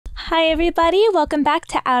Hi, everybody. Welcome back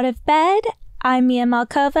to Out of Bed. I'm Mia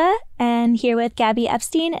Malkova, and here with Gabby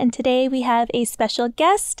Epstein, and today we have a special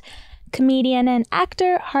guest, comedian and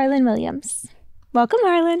actor Harland Williams. Welcome,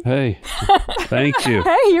 Harland. Hey, thank you.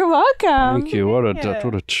 Hey, you're welcome. Thank you. What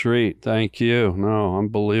a treat. Thank you. No,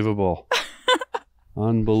 unbelievable.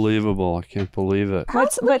 Unbelievable. I can't believe it.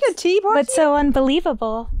 What's so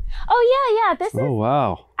unbelievable? Oh, yeah. This is... Oh,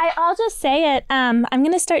 wow. I'll just say it. I'm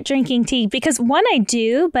going to start drinking tea because, one, I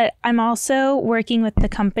do, but I'm also working with the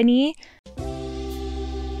company.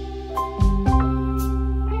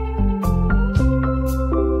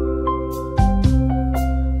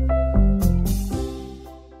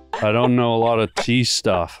 I don't know a lot of tea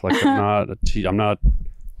stuff. Like, I'm not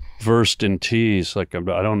versed in teas. Like, I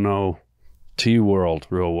don't know tea world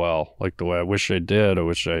real well. Like the way I wish I did. I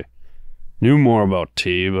wish I knew more about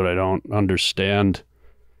tea, but I don't understand.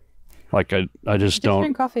 Like, I just don't.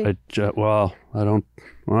 Drink coffee.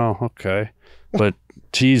 Okay. But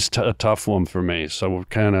tea's a tough one for me. So we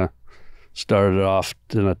kind of started off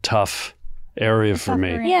in a tough area for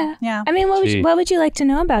me. Yeah. I mean, what would you like to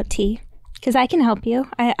know about tea? Because I can help you.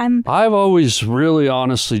 I've always really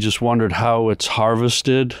honestly just wondered how it's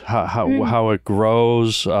harvested, how it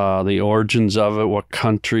grows, the origins of it, what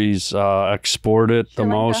countries export it the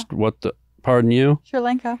most. Pardon you? Sri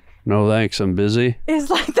Lanka. No thanks, I'm busy. It's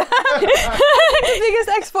like that. The biggest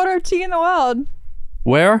exporter of tea in the world.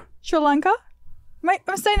 Where? Sri Lanka.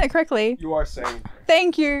 I'm saying that correctly. You are saying.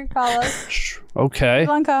 Thank you, Carlos. Okay.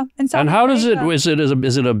 Sri Lanka and South And how America. does it?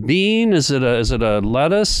 Is it a bean? Is it a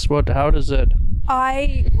lettuce? What? How does it?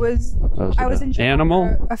 I was in Sri animal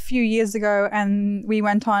Lanka a few years ago, and we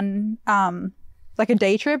went on like a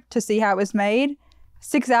day trip to see how it was made.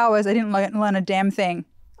 6 hours. I didn't learn a damn thing.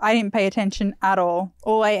 I didn't pay attention at all.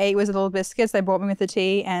 All I ate was little biscuits. They brought me with the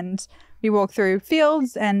tea, and we walked through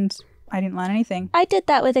fields, and I didn't learn anything. I did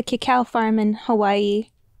that with a cacao farm in Hawaii.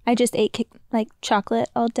 I just ate chocolate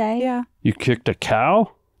all day. Yeah. You kicked a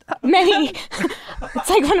cow? Many. It's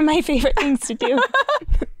like one of my favorite things to do.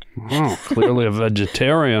 Oh, clearly a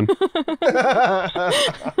vegetarian.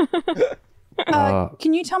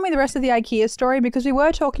 Can you tell me the rest of the Ikea story? Because we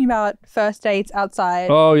were talking about first dates outside.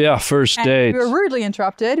 Oh, yeah, first dates. We were rudely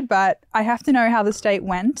interrupted, but I have to know how this date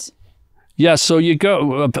went. Yeah, so you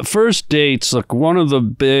go, first dates, look, one of the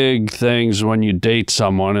big things when you date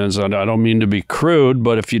someone is, and I don't mean to be crude,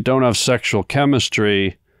 but if you don't have sexual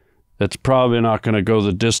chemistry, it's probably not going to go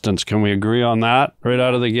the distance. Can we agree on that right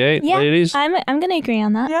out of the gate, ladies? I'm going to agree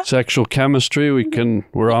on that. Yeah. Sexual chemistry,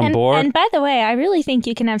 we're on board. And by the way, I really think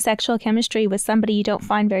you can have sexual chemistry with somebody you don't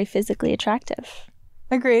find very physically attractive.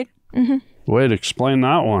 Agreed. Mm-hmm. Wait, explain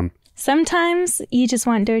that one. Sometimes you just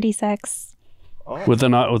want dirty sex. Oh. With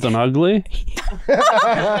an ugly?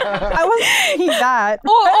 I wasn't thinking that.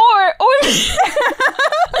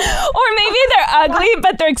 Or maybe they're ugly,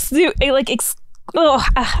 but they're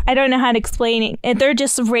I don't know how to explain it. They're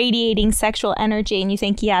just radiating sexual energy, and you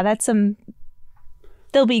think, yeah,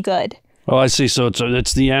 they'll be good. Oh, I see. So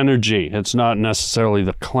it's the energy. It's not necessarily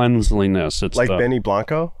the cleanliness. It's like Benny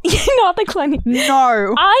Blanco? Not the cleanliness.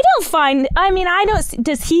 No.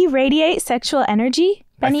 Does he radiate sexual energy?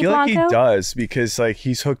 Benny I feel Blanco? like he does because like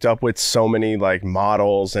he's hooked up with so many like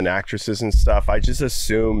models and actresses and stuff. I just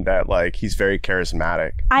assume that like he's very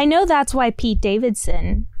charismatic. I know that's why Pete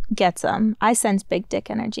Davidson gets him. I sense big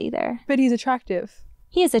dick energy there. But he's attractive.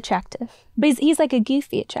 He is attractive. But he's like a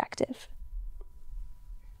goofy attractive.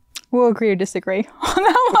 We'll agree or disagree on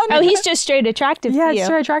that one. Oh, he's just straight attractive to you. Yeah,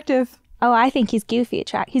 straight attractive. Oh, I think he's goofy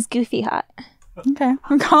He's goofy hot. Okay.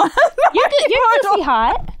 I'm calling. You're goofy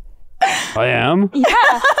hot. I am?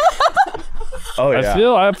 Yeah. Oh yeah.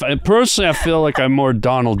 I feel like I'm more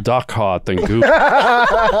Donald Duck hot than Goofy.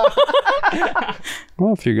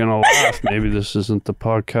 Well, if you're gonna laugh, maybe this isn't the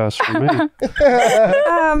podcast for me.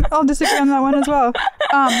 I'll disagree on that one as well.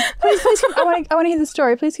 Please, I want to hear the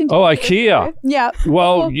story. Please continue. Oh, Ikea. Yeah.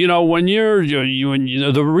 Well, you know, when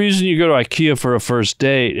the reason you go to Ikea for a first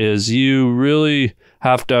date is you really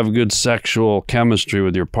have to have good sexual chemistry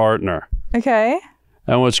with your partner. Okay.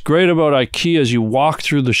 And what's great about Ikea is you walk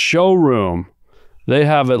through the showroom, they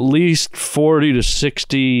have at least 40 to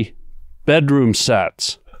 60 bedroom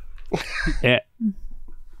sets.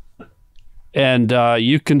 and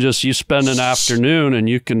you spend an afternoon and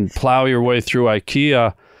you can plow your way through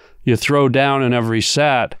Ikea. You throw down in every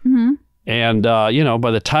set. Mm-hmm. And,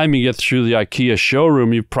 by the time you get through the Ikea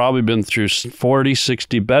showroom, you've probably been through 40,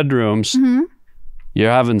 60 bedrooms. Mm-hmm. You're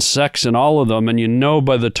having sex in all of them, and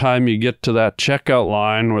by the time you get to that checkout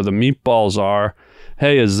line where the meatballs are,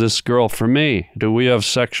 hey, is this girl for me? Do we have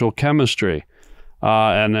sexual chemistry?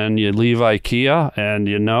 And then you leave Ikea, and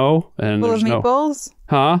and full of there's meatballs?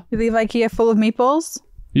 Huh? You leave Ikea full of meatballs?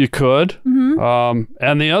 You could. Mm-hmm.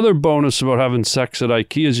 And the other bonus about having sex at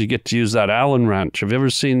Ikea is you get to use that Allen wrench. Have you ever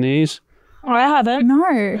seen these? Oh, I haven't. No.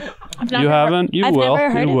 You haven't? You I've will.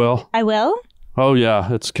 never heard You of- will. I will? Oh,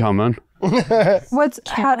 yeah, it's coming.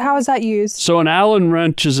 How is that used? So an Allen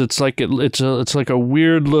wrench is it's like a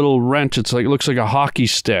weird little wrench. It looks like a hockey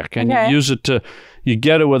stick, and Okay. you use it to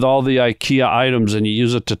get it with all the IKEA items, and you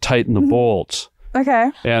use it to tighten the bolts.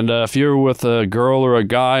 Okay. And if you're with a girl or a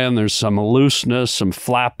guy, and there's some looseness, some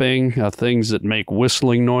flapping, things that make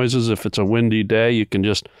whistling noises, if it's a windy day, you can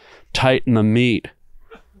just tighten the meat.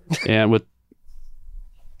 And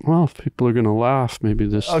if people are gonna laugh, maybe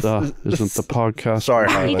this isn't the podcast. Sorry,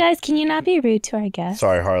 You Harlan. guys, can you not be rude to our guests?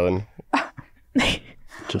 Sorry, Harlan.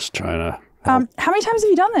 Just trying to. How many times have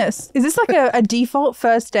you done this? Is this like a default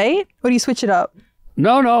first date, or do you switch it up?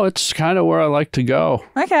 No, it's kind of where I like to go.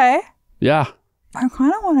 Okay. Yeah. I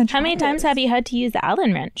kind of want to try How many times have you had to use the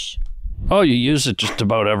Allen wrench? Oh, you use it just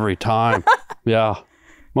about every time. Yeah.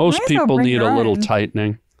 Most Might as well people bring need your a little own.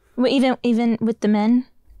 tightening. Well, even with the men?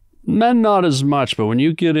 Men, not as much, but when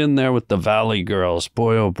you get in there with the Valley girls,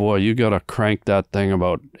 boy, oh boy, you got to crank that thing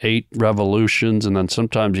about 8 revolutions, and then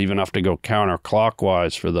sometimes you even have to go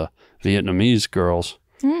counterclockwise for the Vietnamese girls.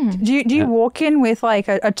 Do you walk in with like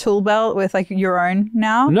a tool belt with like your own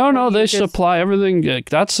now? No, Or they you just- supply everything.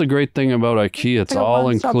 That's the great thing about IKEA. It's like a all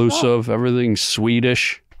one-stop inclusive. Everything's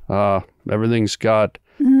Swedish. Everything's got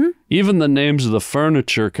Mm-hmm. even the names of the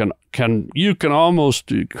furniture you can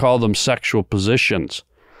almost call them sexual positions.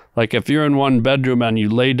 Like if you're in one bedroom and you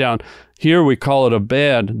lay down, here we call it a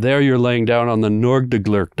bed. There you're laying down on the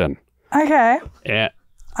Nordglurten. Okay. And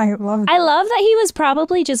I love I love that he was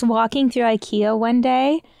probably just walking through IKEA one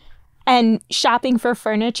day and shopping for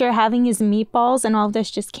furniture, having his meatballs, and all of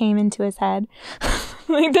this just came into his head.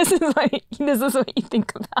 Like this is what you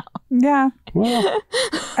think about. Yeah. well,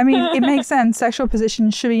 I mean, it makes sense. Sexual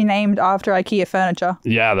positions should be named after IKEA furniture.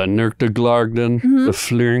 yeah, the Nordglurten, the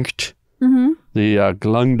Flirkt, the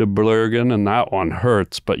Glungdeblurgen, and that one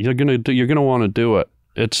hurts, but you're gonna want to do it.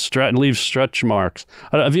 It leaves stretch marks.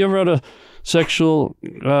 Have you ever had a sexual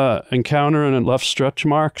encounter and it left stretch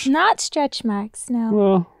marks? Not stretch marks, no.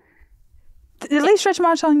 Well, Did it leave stretch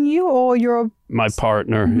marks on you or your... my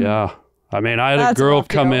partner, yeah. I mean, I had That's a a girl rough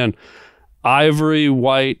come deal. in, ivory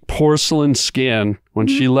white porcelain skin. When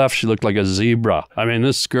she left, she looked like a zebra. I mean,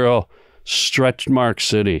 this girl, stretch mark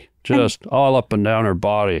city, just all up and down her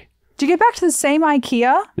body. Did you get back to the same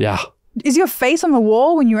IKEA? Yeah. Is your face on the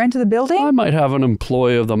wall when you enter the building? I might have an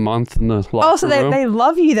employee of the month in the locker Oh, so room. they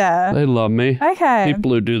love you there. They love me. Okay.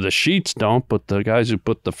 People who do the sheets don't, but the guys who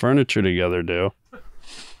put the furniture together do.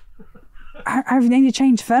 I need to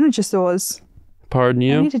change furniture stores. Pardon I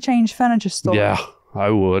you? need to change furniture stores. Yeah, I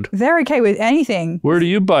would. They're okay with anything. Where do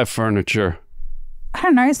you buy furniture? I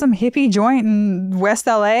don't know, some hippie joint in West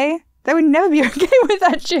LA. They would never be okay with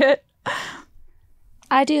that shit.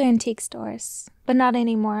 I do antique stores, but not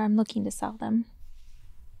anymore. I'm looking to sell them.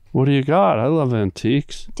 What do you got? I love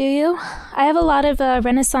antiques. Do you? I have a lot of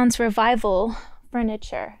Renaissance revival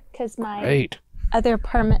furniture because my Great. other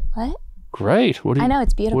apartment. What? Great. What do you, I know,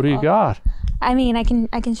 it's beautiful. What do you got? I mean, I can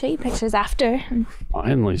show you pictures after.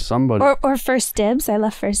 Finally, somebody. Or first dibs. I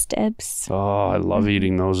love first dibs. Oh, I love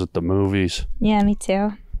eating those at the movies. Yeah, me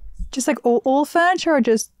too. Just like all furniture or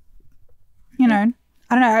just, I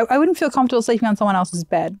don't know. I wouldn't feel comfortable sleeping on someone else's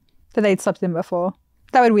bed that they'd slept in before.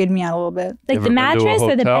 That would weird me out a little bit. Like ever the been to a mattress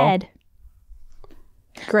or the hotel? bed?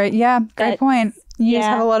 Great. Yeah, great But- point. You just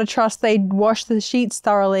yeah. have a lot of trust. They'd wash the sheets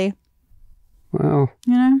thoroughly. Well,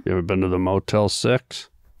 You know? you ever been to the Motel 6?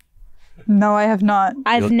 No, I have not.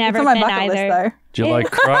 I've It's never on my been bucket either. list, though. Do you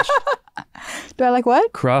like crust? Do I like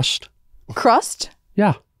what? Crust? Crust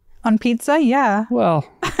Yeah. on pizza? Yeah. Well,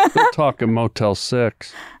 we're talking Motel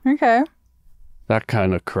 6. Okay. That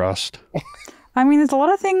kind of crust. I mean, there's a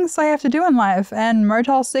lot of things I have to do in life, and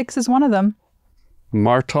Motel 6 is one of them.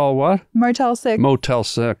 Martel what? Motel 6. Motel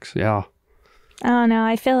 6, yeah. Oh no,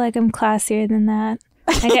 I feel like I'm classier than that.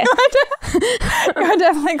 I, get, You're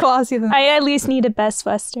definitely classy than that. I at least need a Best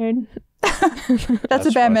Western. That's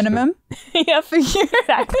a bare Western. minimum. Yeah, for you.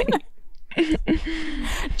 Exactly.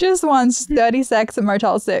 Just once, 30 sex at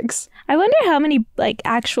Motel 6. I wonder how many like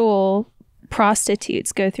actual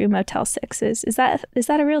prostitutes go through Motel 6s. Is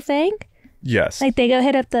that a real thing? Yes. Like they go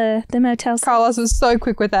hit up the Motel 6? Carlos was so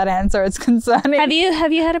quick with that answer. It's concerning.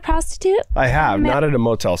 Have you had a prostitute I have. Not at a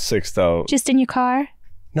Motel 6, though. just in your car?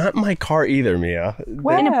 Not in my car either, Mia.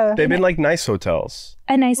 Where? They've been like nice hotels.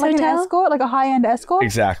 A nice Like an hotel? escort? Like a high-end escort?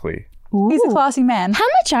 Exactly. He's a classy man. How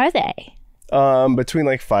much are they? Between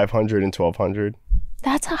like 500 and 1200.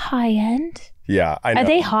 That's a high end. Yeah, I know. Are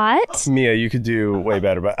they hot? Mia, you could do way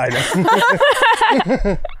better, but I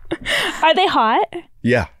know. Are they hot?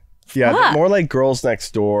 Yeah. Yeah, Fuck. more like Girls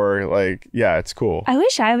Next Door. Like, yeah, it's cool. I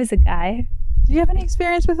wish I was a guy. Do you have any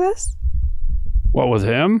experience with this? What, with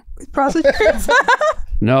him? With prostitutes?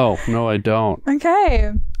 No, I don't.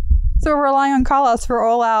 Okay. So we're relying on Carlos for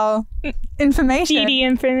all our information. GD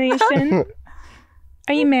information.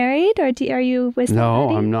 Are you married or are you with somebody?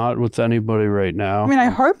 No, I'm not with anybody right now. I mean, I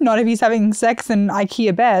hope not if he's having sex in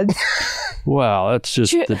IKEA beds. Well, that's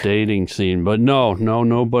just the dating scene. But no,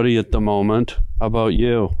 nobody at the moment. How about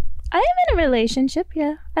you? I am in a relationship,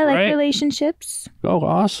 yeah. I like relationships. Oh,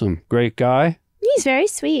 awesome. Great guy. He's very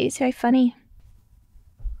sweet. He's very funny.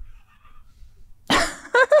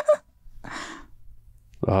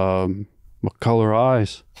 What color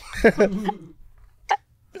eyes?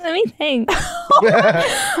 Let me think.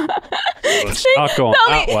 It's not going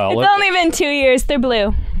that well. It's only been 2 years. They're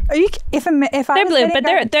blue. Are you? If I They're was blue, dating but a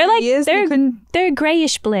guy for 2 years, you couldn't they're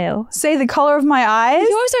grayish blue. say the color of my eyes.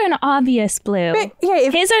 Yours are an obvious blue. But, yeah,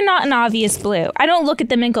 His are not an obvious blue. I don't look at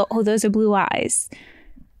them and go, "Oh, those are blue eyes."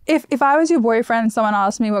 if I was your boyfriend and someone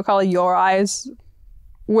asked me what color your eyes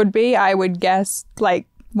would be, I would guess like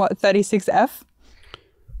what 36F.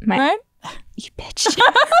 Right? You bitch.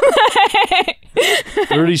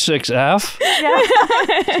 36F?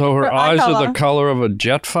 Yeah. So her Her eye eyes are color. the color of a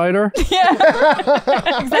jet fighter?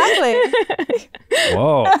 Yeah. Exactly.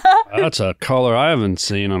 Whoa, that's a color I haven't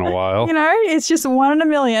seen in a while. You know, it's just 1 in a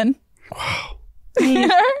million. Wow. You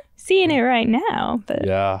know? Seeing it right now, but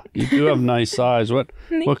Yeah, you do have nice eyes. What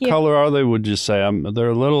you. color are they, would you say? They're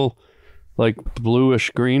a little like bluish,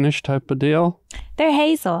 greenish type of deal? they're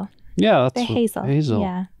hazel. Yeah, that's They're hazel. Hazel.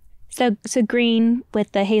 Yeah. So green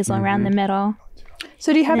with the hazel around the middle.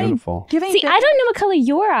 So do you have any? Beautiful. Do you have any? See, I don't know what color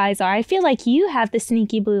your eyes are. I feel like you have the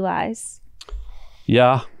sneaky blue eyes.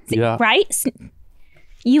 Yeah, See, yeah. Right?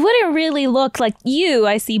 You wouldn't really look like you.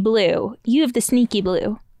 I see blue. You have the sneaky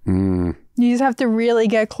blue. Mm, You just have to really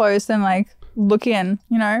get close and like look in.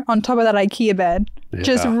 You know, on top of that IKEA bed,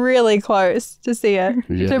 just Yeah. really close to see it,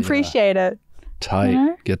 Yeah, to appreciate it. tight.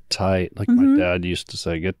 know? Get tight. Like my dad used to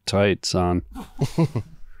say, get tight, son.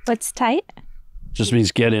 What's tight? Just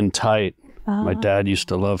means get in tight. Oh. My dad used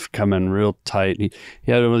to love coming real tight. He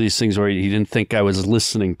had one of these things where he didn't think I was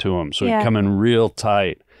listening to him. So Yeah. he'd come in real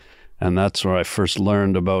tight. And that's where I first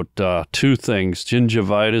learned about two things,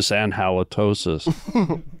 gingivitis and halitosis.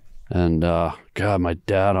 And God, my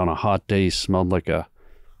dad on a hot day smelled like a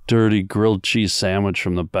dirty grilled cheese sandwich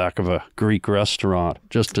from the back of a Greek restaurant.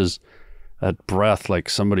 Just as that breath, like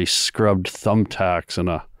somebody scrubbed thumbtacks in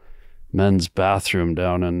a men's bathroom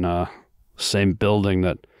down in same building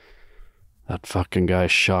that fucking guy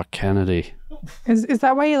shot Kennedy. Is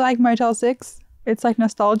that why you like Motel 6? It's like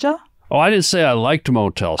nostalgia. Oh, I didn't say I liked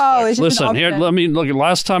Motel 6. Oh, it's just an Listen, here, option. let me look.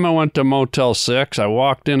 Last time I went to Motel 6, I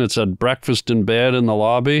walked in, it said breakfast in bed in the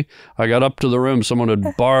lobby. I got up to the room, someone had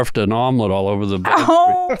barfed an omelet all over the bed.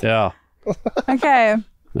 Oh, Yeah, okay.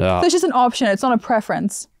 yeah. So it's just an option. It's not a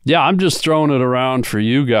preference. Yeah, I'm just throwing it around for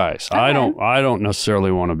you guys. I don't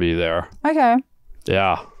necessarily want to be there. Okay.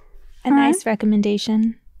 Yeah, A nice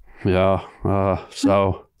recommendation. yeah.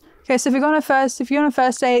 So, Okay. So if you're on a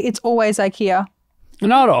first date, it's always IKEA.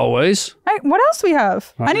 not always. Hey, what else do we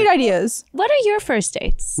have? I need ideas. What are your first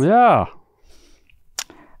dates? Yeah.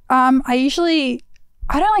 I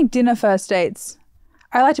don't like dinner first dates.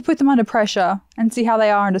 I like to put them under pressure and see how they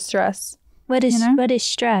are under stress. What is You know? what is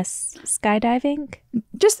stress? Skydiving?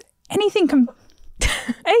 Just anything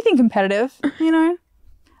anything competitive, you know?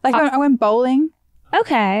 Like I went bowling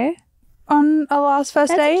Okay. on a last first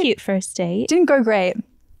That's date. a cute first date. Didn't go great.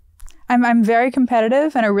 I'm very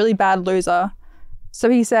competitive and a really bad loser. So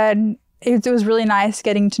he said it was really nice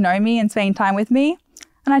getting to know me and spending time with me.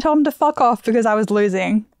 And I told him to fuck off because I was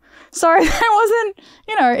losing. Sorry, it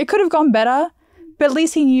wasn't, it could have gone better, but at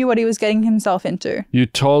least he knew what he was getting himself into. You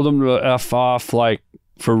told him to F off, like,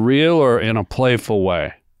 for real or in a playful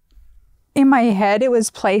way? In my head, it was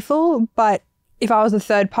playful, but if I was a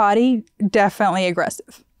third party, definitely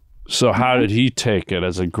aggressive. So how did he take it?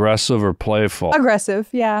 As aggressive or playful? Aggressive,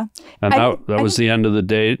 yeah. And I that was the end of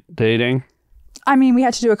the dating? I mean, we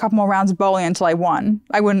had to do a couple more rounds of bowling until I won.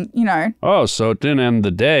 I wouldn't, Oh, so it didn't end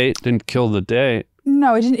the date, didn't kill the date.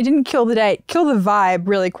 No, it didn't kill the date. Kill the vibe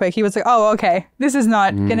really quick. He was like, "Oh, okay. This is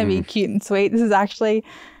not going to be cute and sweet. This is actually,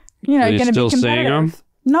 Are you going to be still seeing competitive." him?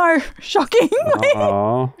 No, shockingly.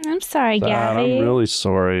 Oh, I'm sorry, Dad, Gabby. I'm really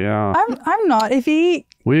sorry, yeah. I'm not. If he,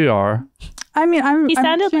 We are. I mean, He I'm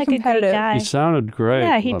sounded too like a great competitive. guy. He sounded great.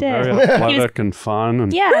 Yeah, he did. Very athletic and fun.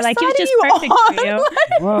 And, Yeah, Whose like he was side just are you perfect on? for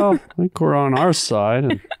you. well, I think we're on our side.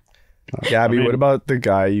 And Gabby, I mean- what about the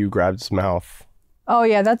guy you grabbed his mouth? Oh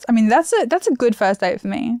yeah, that's a good first date for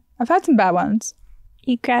me. I've had some bad ones.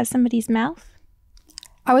 You grab somebody's mouth?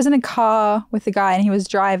 I was in a car with a guy and he was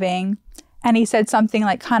driving and he said something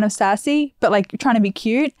like kind of sassy, but like trying to be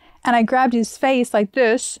cute. And I grabbed his face like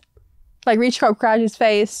this, like reached up, grabbed his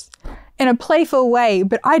face in a playful way,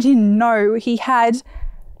 but I didn't know he had,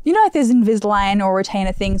 you know, like there's Invisalign or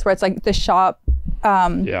retainer things where it's like the sharp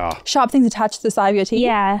things attached to the side of your teeth.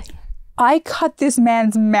 Yeah. I cut this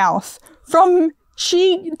man's mouth from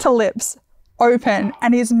cheek to lips open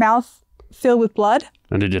and his mouth filled with blood.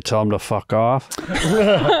 And did you tell him to fuck off?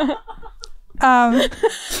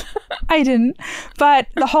 I didn't, but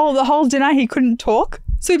the whole dinner he couldn't talk,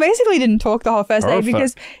 so he basically didn't talk the whole first day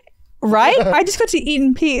because, right? I just got to eat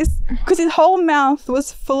in peace because his whole mouth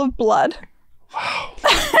was full of blood. Wow.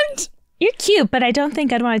 and You're cute, but I don't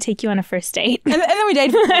think I'd want to take you on a first date. then we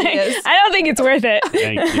dated for 4 years. I don't think it's worth it.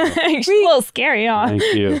 Thank you. It's a little scary, huh? Thank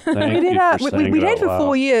you. Thank you for saying We it dated for out 4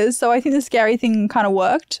 loud. years, so I think the scary thing kind of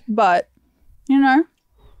worked, but you know.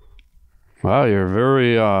 Wow, you're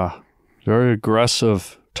a very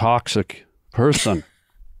aggressive, toxic person.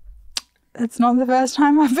 That's not the first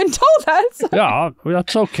time I've been told that. So Yeah,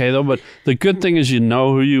 that's okay though. But the good thing is you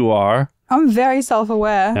know who you are, I'm very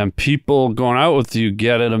self-aware. and people going out with you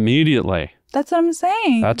get it immediately. That's what I'm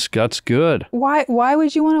saying. That's good. Why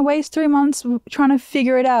would you want to waste 3 months trying to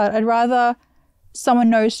figure it out? I'd rather someone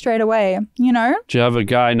knows straight away, you know? Do you have a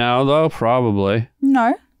guy now though? Probably.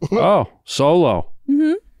 No. Oh, solo.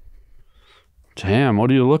 Mm-hmm. Damn, what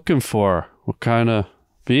are you looking for? What kind of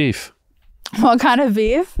beef? What kind of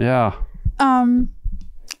beef? Yeah.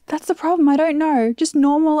 That's the problem. I don't know. Just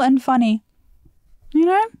normal and funny. You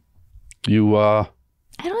know? You I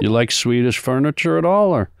don't. you like Swedish furniture at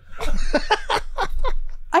all, or?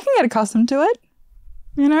 I can get accustomed to it.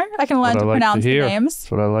 You know? I can learn What to I like pronounce to hear. the names.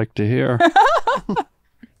 That's what I like to hear.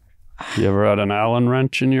 You ever had an Allen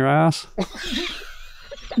wrench in your ass?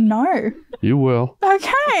 No. You will.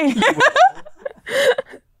 Okay.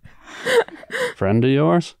 Friend of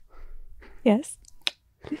yours? Yes.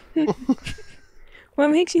 What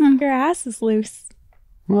makes you think her ass is loose?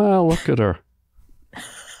 Well, look at her.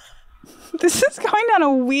 This is going down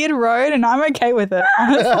a weird road and I'm okay with it,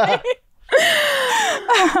 honestly.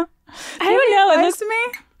 I don't know. It Advice looks to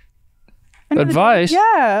me? Advice?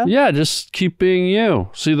 Yeah. Yeah, just keep being you.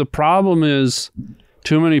 See, the problem is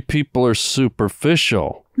too many people are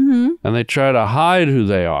superficial and they try to hide who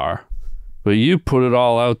they are. But you put it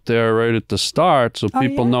all out there right at the start so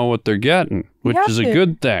people know what they're getting, which have is a to.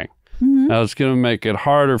 good thing. Now, it's going to make it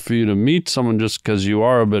harder for you to meet someone just because you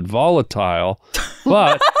are a bit volatile.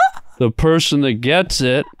 But the person that gets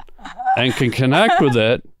it and can connect with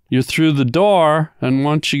it, you're through the door. And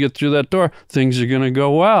once you get through that door, things are going to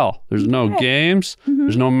go well. There's no games.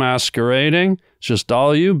 There's no masquerading. It's just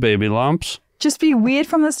all you, baby lumps. Just be weird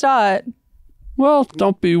from the start. Well,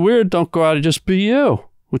 don't be weird. Don't go out and just be you,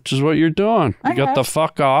 which is what you're doing. You got Okay. the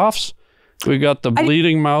fuck offs. We got the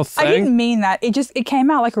bleeding mouth thing. I didn't mean that. It came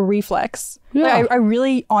out like a reflex. Yeah. Like, I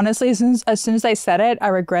really, honestly, as soon as they said it, I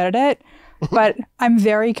regretted it. But I'm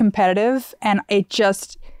very competitive, and it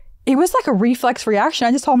was like a reflex reaction.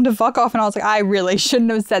 I just told him to fuck off, and I was like, I really shouldn't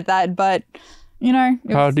have said that, but you know.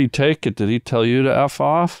 How did he take it? Did he tell you to F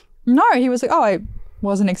off? No, he was like, oh, I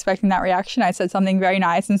wasn't expecting that reaction. I said something very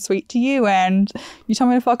nice and sweet to you, and you told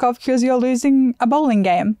me to fuck off because you're losing a bowling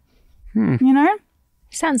game. You know,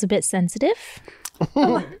 sounds a bit sensitive.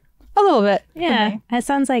 a little bit. for Yeah, me. that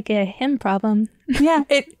sounds like a him problem. Yeah.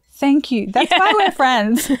 Thank you. That's why we're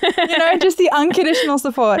friends. You know, just the unconditional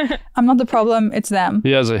support. I'm not the problem. It's them.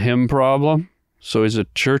 He has a him problem. So he's a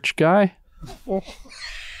church guy?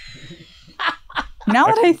 Now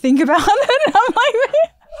that I think about it, I'm like,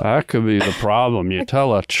 That could be the problem. You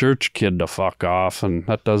tell a church kid to fuck off, and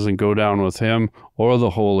that doesn't go down with him or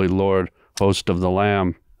the Holy Lord, host of the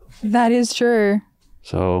Lamb. that is true.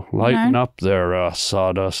 So lighten up there,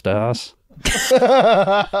 sawdust ass.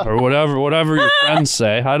 Or whatever your friends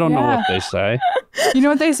say. I don't know what they say. You know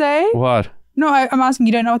what they say? What? No, I'm asking.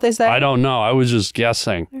 You don't know what they say? I don't know. I was just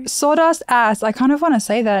guessing. Sawdust ass. I kind of want to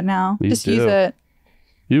say that now. You Just do. use it.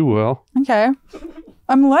 You will. Okay.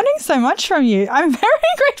 I'm learning so much from you. I'm very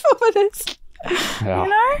grateful for this. Yeah. You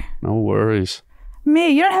know? No worries. Mia,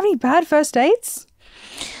 you don't have any bad first dates?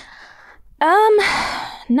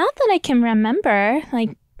 Not that I can remember.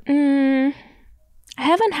 Like, I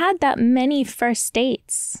haven't had that many first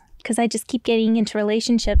dates because I just keep getting into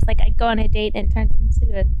relationships. Like, I go on a date and it turns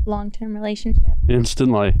into a long-term relationship.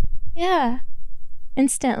 Instantly. Yeah,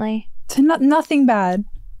 instantly. So nothing bad.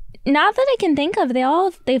 Not that I can think of.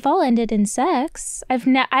 They've all ended in sex. I've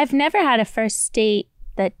never had a first date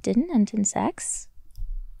that didn't end in sex.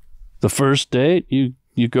 The first date, you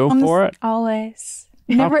go for it? Always.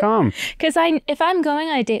 How come? Because if I'm going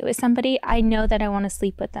on a date with somebody, I know that I want to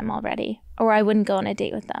sleep with them already, or I wouldn't go on a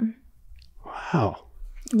date with them. Wow.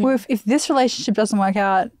 Well, if this relationship doesn't work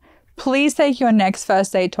out, please take your next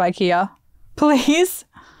first date to Ikea. Please.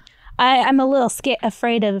 I'm a little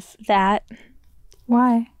afraid of that.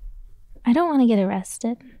 Why? I don't want to get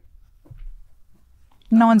arrested.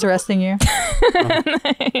 No one's arresting you.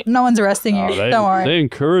 No one's arresting you. Don't worry. They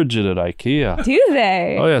encourage it at Ikea. Do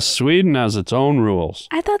they? Oh yeah, Sweden has its own rules.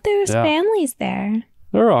 I thought there was families there.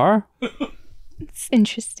 There are. It's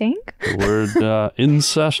interesting. The word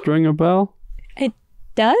incest ring a bell? It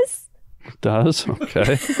does? It does?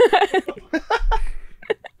 Okay.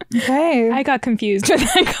 Okay. I got confused with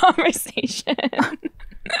that conversation.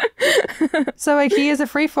 So Ikea is a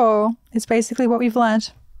free-for-all. It's basically what we've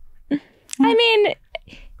learned. I mean,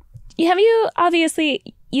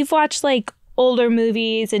 you've watched like older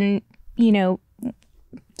movies and,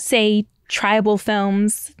 say tribal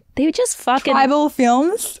films. They would just fucking... Tribal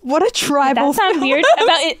films? What a tribal That sounds weird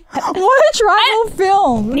about it. What a tribal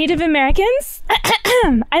film! Native Americans?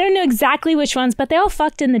 I don't know exactly which ones, but they all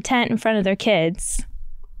fucked in the tent in front of their kids.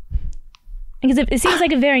 Because it seems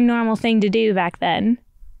like a very normal thing to do back then.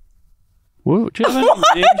 What, do you have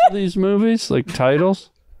any names of these movies? Like titles?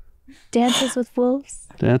 Dances with Wolves?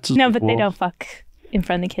 Dances No, with but they Wolves. don't fuck in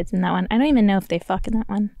front of the kids in that one. I don't even know if they fuck in that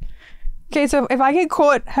one. Okay, so if I get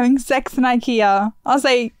caught having sex in Ikea, I'll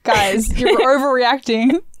say, guys, you're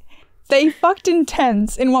overreacting. They fucked in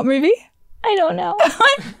tents. In what movie? I don't know.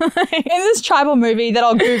 In this tribal movie that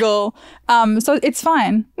I'll Google. So it's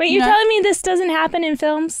fine. Wait, you're telling me this doesn't happen in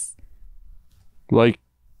films? Like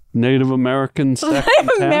Native Americans. Or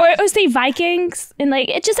say Vikings? And like,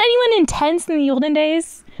 it's just anyone in tents in the olden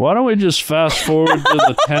days? Why don't we just fast forward to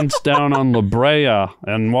the tents down on La Brea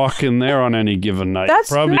and walk in there on any given night? That's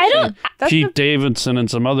Probably true. I don't- Pete Davidson and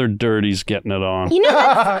some other dirties getting it on. You know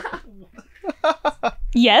what?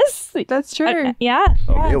 Yes. That's true. Yeah.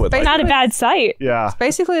 Mia would like Not a it. bad sight. Yeah.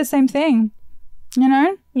 Basically the same thing. You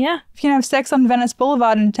know? Yeah. If you can have sex on Venice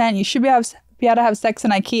Boulevard in a tent, you should be able to have sex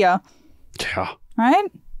in Ikea. Yeah.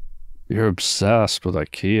 Right? You're obsessed with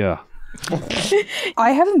Ikea.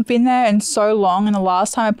 I haven't been there in so long, and the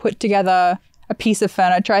last time I put together a piece of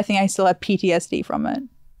furniture, I think I still have PTSD from it.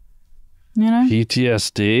 You know?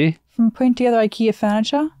 PTSD? From putting together IKEA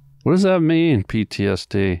furniture. What does that mean,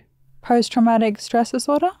 PTSD? Post-traumatic stress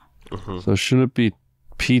disorder. So shouldn't it be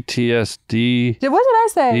PTSD? What did I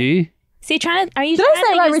say? See, are you Did trying I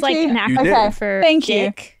say to right, use like Richie? an You acronym did. for Thank you.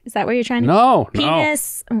 dick? Is that what you're trying to No,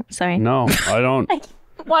 Penis. Oh, sorry. no, I don't.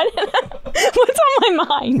 What? What's on my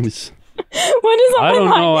mind? What is on I my don't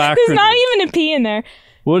mind? know There's not acronyms. even a P in there.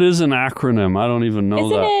 What is an acronym? I don't even know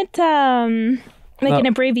Isn't that. it like an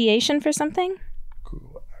abbreviation for something?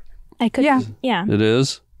 I could. Yeah. Yeah. It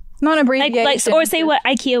is? Not an Like, abbreviation. or say what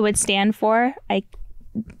IKEA would stand for.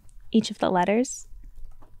 Each of the letters.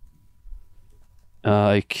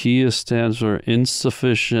 IKEA stands for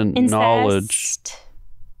insufficient knowledge. Incest.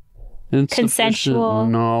 Insufficient Consensual.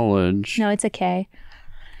 knowledge. No, it's okay.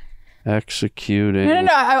 Executing. No.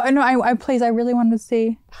 I please, I really wanted to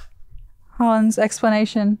see Harland's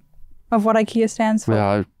explanation of what IKEA stands for.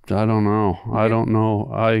 Yeah, I don't know. I don't know.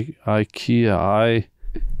 IKEA.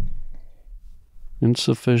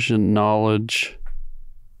 Insufficient knowledge.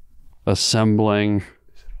 Assembling.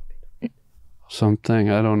 Something.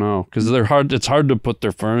 I don't know. Because it's hard to put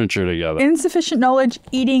their furniture together. Insufficient knowledge,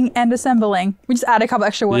 eating and assembling. We just add a couple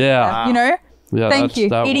extra words. Yeah. there, you know? Yeah, Thank you.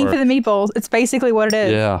 that Eating for the works. meatballs. It's basically what it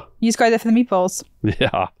is. Yeah. You just go there for the meatballs.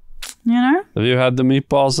 Yeah. You know? Have you had the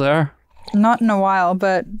meatballs there? Not in a while,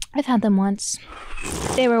 but I've had them once.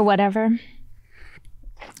 They were whatever.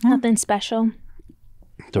 Nothing special.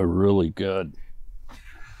 They're really good.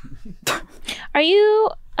 Are you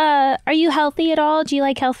healthy at all? Do you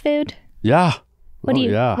like health food? Yeah. What do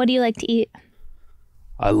you Yeah. What do you like to eat?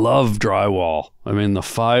 I love drywall. I mean, the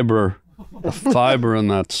fiber in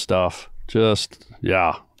that stuff. Just,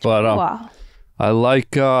 yeah. But Wow. I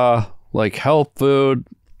like health food.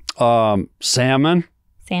 Salmon.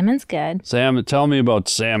 Salmon's good. Salmon. Tell me about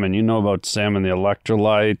salmon. You know about salmon, the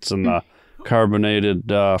electrolytes and the carbonated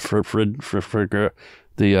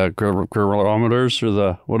gyrometers, or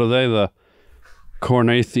the, what are they? The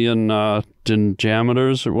Cornathian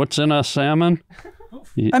diameters, or what's in a salmon?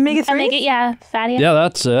 omega-3? Yeah, fatty. Yeah,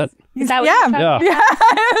 that's it. Is that what Yeah. you're talking Yeah.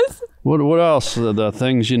 Yes. What else? The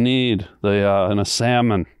things you need in a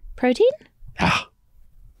salmon. Protein? Yeah.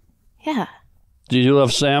 Yeah. Do you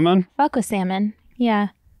love salmon? Fuck with salmon. Yeah.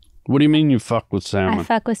 What do you mean you fuck with I salmon?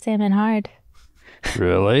 fuck with salmon hard.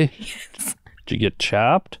 Really? Do you get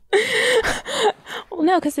chapped? Well,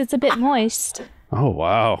 no, because it's a bit moist. Oh,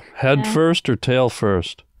 wow. Head first or tail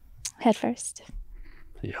first? Head first.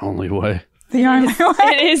 The only way. The only way.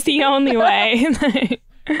 It is the only way.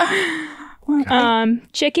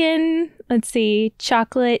 Chicken, let's see,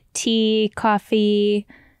 chocolate, tea, coffee,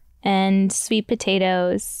 and sweet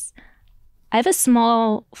potatoes. I have a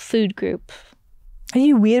small food group. Are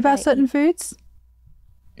you weird about certain foods?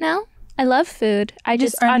 No, I love food. I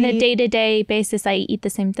just, on a day-to-day basis, I eat the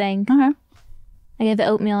same thing. Okay. I get the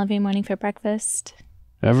oatmeal every morning for breakfast.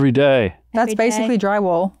 Every day. That's basically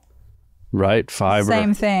drywall. Right? Fiber.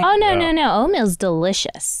 Same thing. Oh, no. Oatmeal's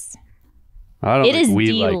delicious. I don't It think is we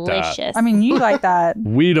delicious. like that. I mean, you like that.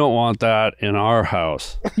 We don't want that in our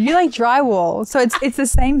house. You like drywall, so it's the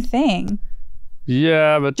same thing.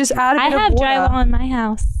 Yeah, but Just add a bit I have of water. drywall in my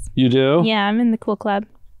house. you do? Yeah, I'm in the cool club.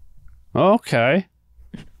 Okay.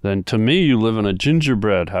 Then to me, you live in a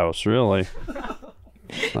gingerbread house, really.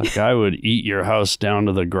 Like I would eat your house down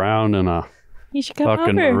to the ground in a You should come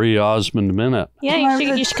fucking over. Marie Osmond minute. Yeah,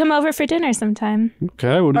 you should come over for dinner sometime.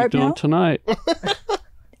 Okay, what are you Oatmeal? doing tonight?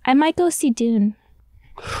 I might go see Dune.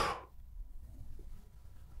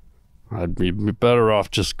 I'd be better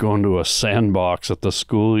off just going to a sandbox at the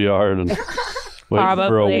schoolyard and waiting for a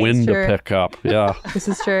Probably. wind to Sure. pick up. Yeah. This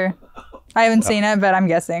is true. I haven't seen it, but I'm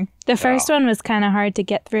guessing. The first one was kind of hard to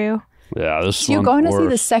get through. Yeah, this So you're one's going to see the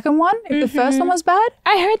worse. second one if the first one was bad?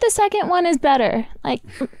 I heard the second one is better.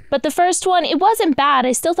 But the first one, it wasn't bad.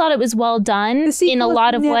 I still thought it was well done sequel in a was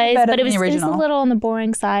lot of never ways, better but it than the was a original. little on the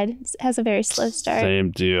boring side. It has a very slow start.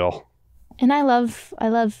 Same deal. And I love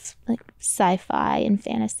like sci-fi and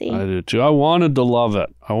fantasy. I do too. I wanted to love it.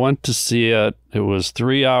 I went to see it. It was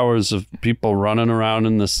 3 hours of people running around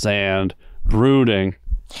in the sand, brooding.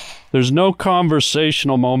 There's no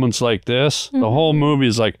conversational moments like this. The whole movie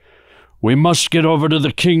is like, we must get over to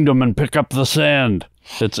the kingdom and pick up the sand.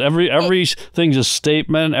 It's everything's a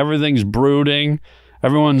statement. Everything's brooding.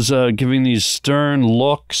 Everyone's giving these stern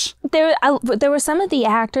looks. There were some of the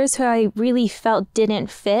actors who I really felt didn't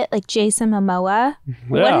fit, like Jason Momoa.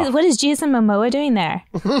 Yeah. What is Jason Momoa doing there?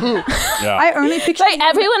 Yeah. I only picture Like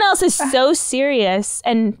everyone else is so serious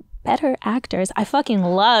and better actors. I fucking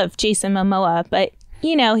love Jason Momoa, but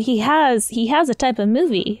you know he has a type of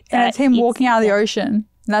movie. and it's that him he's- walking out of the ocean.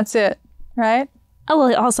 That's it, right? Oh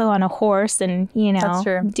well, also on a horse and That's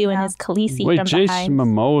true. doing Yeah. his Khaleesi Wait, from Jason behind.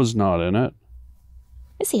 Momoa's not in it.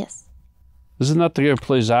 Yes, he is. Isn't that the guy who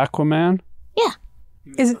plays Aquaman? Yeah,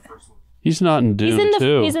 Is it, He's not in Dune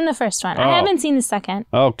too. he's in the first one. Oh. I haven't seen the second.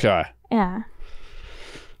 Okay. Yeah.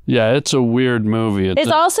 Yeah, it's a weird movie. There's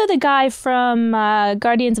also the guy from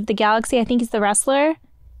Guardians of the Galaxy. I think he's the wrestler.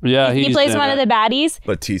 yeah, He he's plays in one it. of the baddies.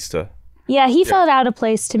 Batista. Yeah, he felt out of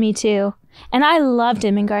place to me too. And I loved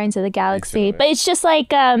him in Guardians of the Galaxy. But it's just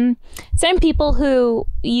like certain people who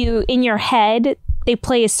in your head, they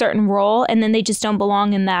play a certain role and then they just don't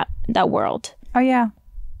belong in that world. oh yeah.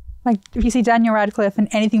 Like if you see Daniel Radcliffe in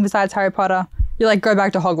anything besides Harry Potter, you're like, go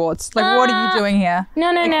back to Hogwarts. Like, what are you doing here?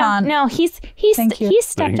 No. can't. He's Thank you. he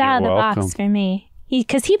stepped You're out of the welcome. box for me.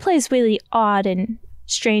 Because he plays really odd and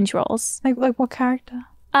strange roles. Like what character?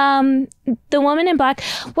 The Woman in Black.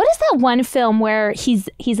 What is that one film where he's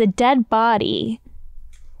a dead body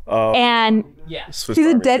and Swiss He's a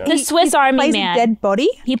Army dead. Man. The Swiss Army plays Man. a dead body.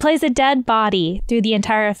 he plays a dead body through the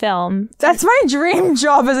entire film. That's my dream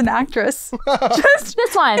job as an actress. Just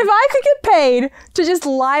This one. if I could get paid to just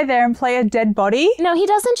lie there and play a dead body. No, he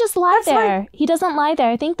doesn't just lie That's there. He doesn't lie there.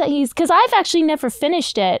 I think that because I've actually never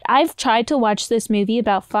finished it. I've tried to watch this movie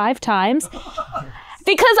about 5 times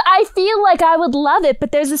because I feel like I would love it.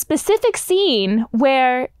 But there's a specific scene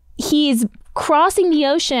where he's crossing the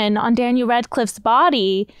ocean on Daniel Radcliffe's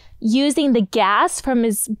body using the gas from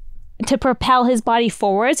to propel his body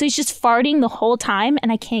forward. So he's just farting the whole time,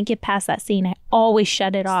 and I can't get past that scene. I always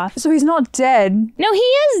shut it off. So he's not dead. No, he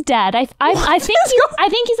is dead. I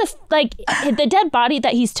think he's like the dead body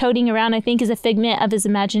that he's toting around. I think is a figment of his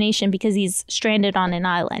imagination because he's stranded on an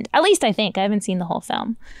island. At least I think. I haven't seen the whole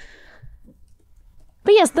film.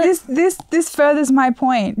 But yes, This furthers my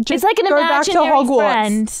point. Just it's like an go back to imaginary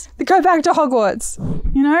Hogwarts. friend. Go back to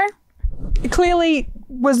Hogwarts. You know, it clearly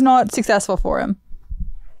was not successful for him.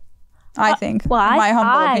 I think. Well, in my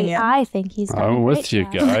humble opinion. I think he's. done a I'm with great you,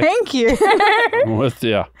 job. guy. Thank you. I'm with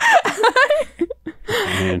you.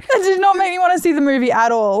 I mean, That did not make me want to see the movie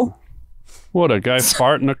at all. what, a guy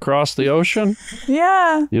farting across the ocean?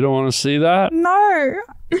 Yeah. You don't want to see that? No.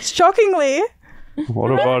 Shockingly.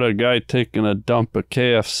 What about a guy taking a dump at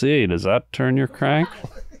KFC? Does that turn your crank?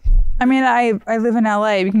 I mean, I live in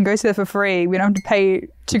LA. We can go see that for free. We don't have to pay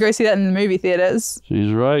to go see that in the movie theaters.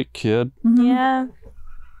 She's right, kid. Yeah.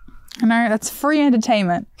 You know, that's free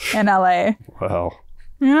entertainment in LA. Well,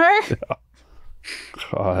 You know?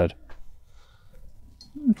 God.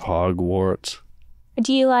 Hogwarts.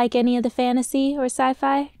 Do you like any of the fantasy or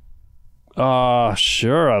sci-fi?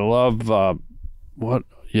 Sure. I love,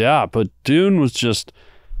 yeah, but Dune was just,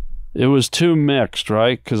 it was too mixed,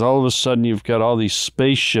 right? Because all of a sudden you've got all these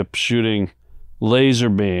spaceships shooting laser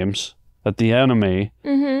beams at the enemy.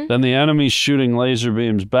 Mm-hmm. Then the enemy's shooting laser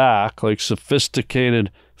beams back, like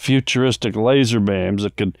sophisticated, futuristic laser beams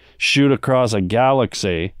that could shoot across a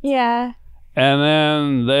galaxy. Yeah. And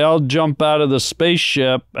then they all jump out of the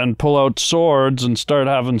spaceship and pull out swords and start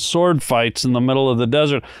having sword fights in the middle of the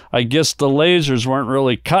desert. I guess the lasers weren't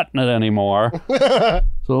really cutting it anymore.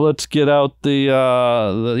 So let's get out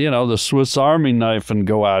the Swiss Army knife and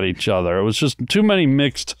go at each other. It was just too many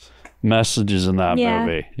mixed messages in that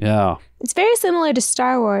movie. Yeah. It's very similar to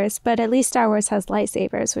Star Wars, but at least Star Wars has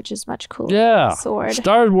lightsabers, which is much cooler. Yeah. Sword.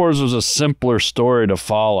 Star Wars was a simpler story to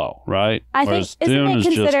follow, right? I think isn't it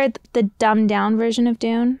considered the dumbed down version of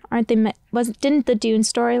Dune? Aren't they? Didn't the Dune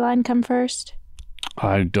storyline come first?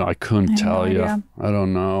 I couldn't tell you. idea. I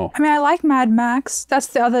don't know. I mean, I like Mad Max. That's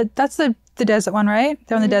the desert one, right?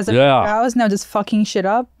 They're in the desert for hours and they're just fucking shit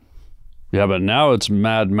up. Yeah, but now it's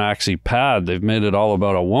Mad Maxi Pad. They've made it all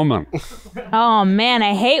about a woman, Oh man,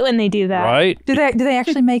 I hate when they do that. right? Do they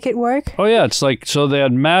actually make it work? Oh yeah, it's like, so they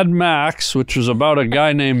had Mad Max, which was about a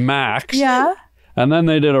guy named Max. Yeah. And then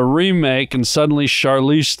they did a remake, and suddenly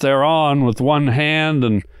Charlize Theron with one hand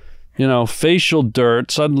and, facial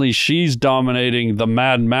dirt. Suddenly she's dominating the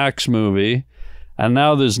Mad Max movie. And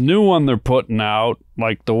now this new one they're putting out,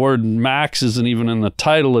 like the word Max isn't even in the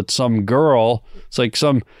title. It's some girl. It's like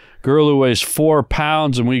some girl who weighs 4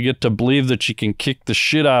 pounds, and we get to believe that she can kick the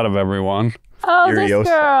shit out of everyone. Oh, this Furiosa.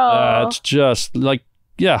 girl It's just like,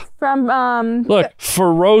 yeah. from Look,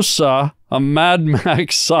 Ferosa, a Mad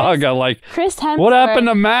Max saga. Like, Chris Hemsworth. what happened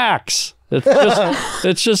to Max?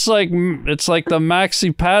 It's just like, it's like the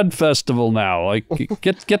Maxi Pad Festival now. Like,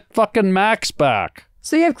 get fucking Max back.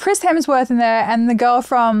 So you have Chris Hemsworth in there and the girl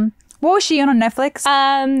from, what was she on Netflix?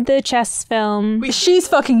 The chess film, She's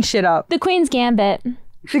fucking shit up. The Queen's Gambit.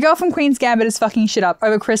 The girl from Queen's Gambit is fucking shit up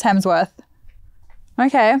over Chris Hemsworth.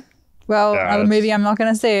 Okay. Well, Yeah, another movie I'm not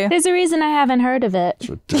going to see. There's a reason I haven't heard of it. It's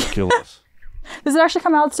ridiculous. Does it actually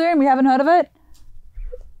come out soon? We haven't heard of it?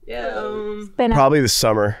 It's been Probably this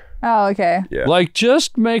summer. Oh, okay. Yeah. Like,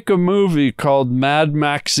 just make a movie called Mad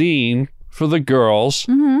Maxine for the girls,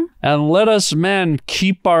 and let us men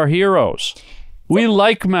keep our heroes. We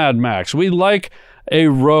like Mad Max. We like a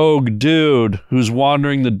rogue dude who's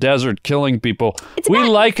wandering the desert killing people. We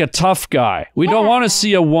like a tough guy. We don't want to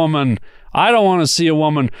see a woman. I don't want to see a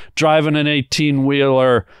woman driving an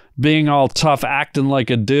 18-wheeler, being all tough, acting like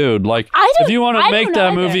a dude. Like, if you want to make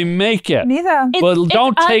that movie, make it. Neither. But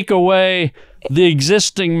don't take away the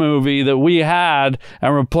existing movie that we had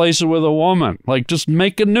and replace it with a woman. Like, just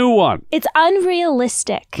make a new one. It's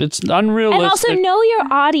unrealistic. It's unrealistic. And also know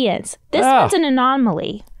your audience. This one's an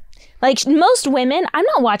anomaly. Like, most women, I'm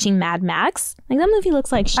not watching Mad Max. Like, that movie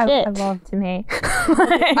looks like shit I love to me.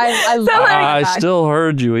 I love I Mad Max. still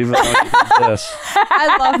heard you, even though you did this.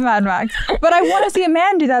 I love Mad Max. But I want to see a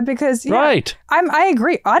man do that because Right. I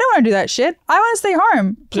agree. I don't want to do that shit. I want to stay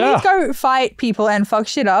home. Please go fight people and fuck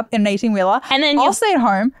shit up in an 18-wheeler. And then I'll stay at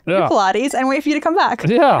home, do Pilates, and wait for you to come back.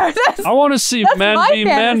 Yeah. I want to see men my be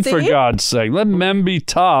men, for fantasy. God's sake. Let men be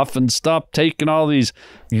tough and stop taking all these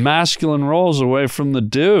masculine roles away from the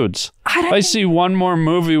dudes. I see one more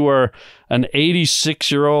movie where an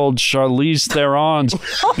 86-year-old Charlize Theron's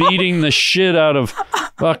beating the shit out of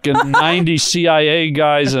fucking 90 CIA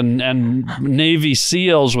guys and Navy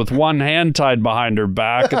SEALs with one hand tied behind her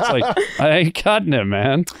back. It's like, I ain't cutting it,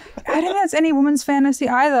 man. I don't think that's any woman's fantasy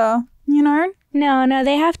either, you know? No,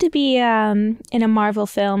 they have to be in a Marvel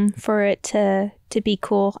film for it to be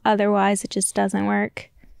cool. Otherwise, it just doesn't work.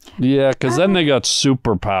 Yeah, because then they got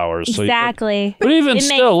superpowers. Exactly. But even It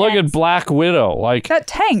still, makes look at sense. Black Widow. Like, That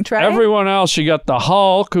tanked, right? everyone else, you got the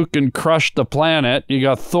Hulk who can crush the planet. You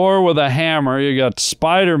got Thor with a hammer. You got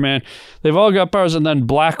Spider-Man. They've all got powers. And then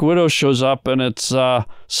Black Widow shows up, and it's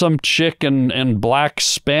some chick in black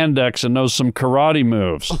spandex and knows some karate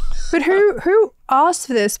moves. But who asked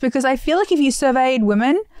for this? Because I feel like if you surveyed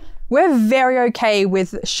women, we're very okay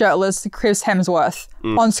with shirtless Chris Hemsworth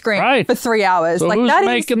on screen for 3 hours. So like who's that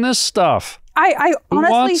making this stuff? I Who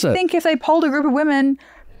honestly wants it? think if they polled a group of women,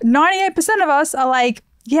 98% of us are like,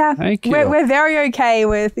 yeah, Thank you. we're very okay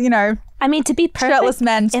with, I mean, to be perfect, shirtless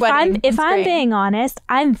men sweating. If I'm being honest,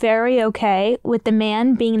 I'm very okay with the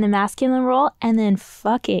man being in the masculine role and then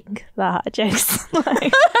fucking the hot chicks. Like,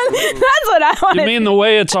 that's what I want. You mean the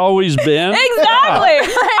way it's always been? Exactly.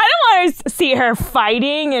 I don't want to see her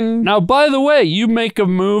fighting and. Now, by the way, you make a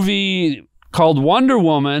movie called Wonder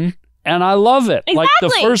Woman. And I love it. Exactly. Like the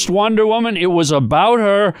first Wonder Woman, it was about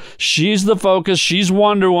her. She's the focus. She's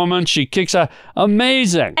Wonder Woman. She kicks out.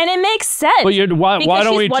 Amazing. And it makes sense. But why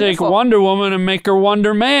don't we take Wonder Woman and make her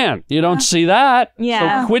Wonder Man? You don't see that.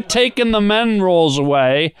 Yeah. So quit taking the men roles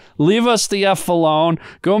away. Leave us the F alone.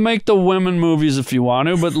 Go make the women movies if you want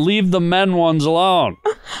to, but leave the men ones alone.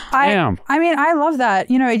 Damn. I mean, I love that.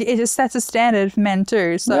 You know, it just sets a standard for men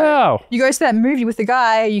too. So Yeah. you go to that movie with the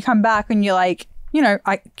guy, you come back and you're like, you know,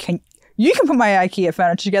 you can put my IKEA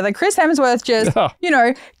furniture together. Chris Hemsworth just, you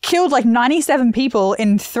know, killed like 97 people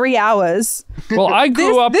in 3 hours. Well, I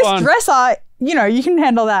grew up this on... dresser, you know, you can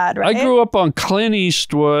handle that, right? I grew up on Clint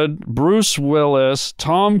Eastwood, Bruce Willis,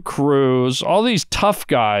 Tom Cruise, all these tough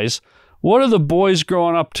guys. What are the boys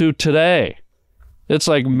growing up to today? It's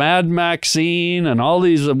like Mad Maxine and all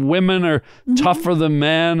these women are tougher than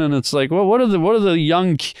men. And it's like, well, what are the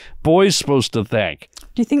young boys supposed to think?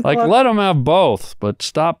 Do you think like let them have both, but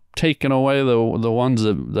stop taking away the ones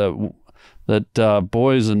that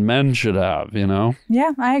boys and men should have, you know?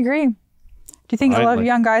 Yeah, I agree. Do you think a lot of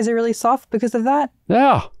young guys are really soft because of that?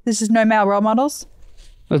 Yeah. This is no male role models?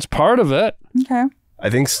 That's part of it. Okay. I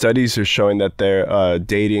think studies are showing that their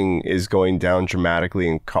dating is going down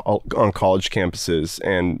dramatically on college campuses,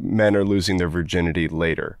 and men are losing their virginity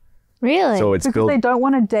later. Really? So it's because they don't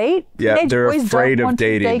want to date? Yeah, they're afraid of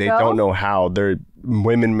dating. They don't know how.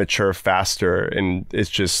 Women mature faster, and it's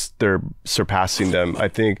just they're surpassing them. I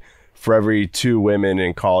think for every 2 women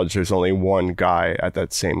in college, there's only 1 guy at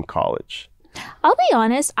that same college. I'll be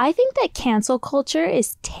honest. I think that cancel culture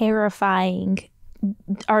is terrifying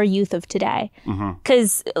our youth of today.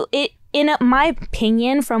 Because in my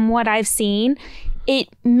opinion, from what I've seen, it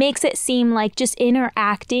makes it seem like just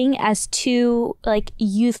interacting as 2 like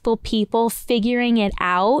youthful people figuring it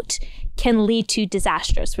out can lead to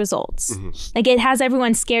disastrous results. Like it has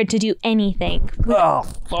everyone scared to do anything. Oh,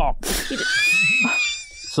 fuck.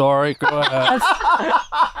 Sorry, go ahead.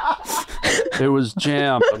 It was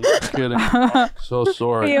jammed. I'm not kidding. So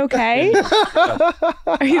sorry. Are you okay?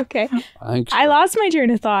 Are you okay? I think so. I lost my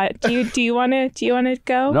train of thought. Do you want to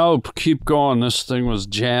go? No, keep going. This thing was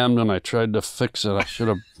jammed and I tried to fix it. I should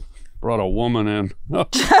have brought a woman in.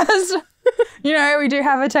 Just, you know, we do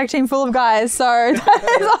have a tech team full of guys, so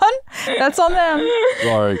that's on them.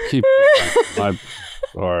 Sorry, keep going.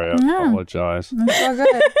 Sorry, I apologize. It's all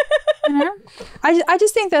good. You know? I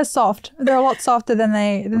just think they're soft. They're a lot softer than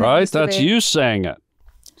they right? used to That's be. you saying it.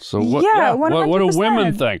 So what? Yeah, what do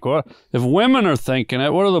women 100%. think? What if women are thinking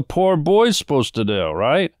it? What are the poor boys supposed to do?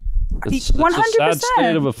 Right? It's 100%. a sad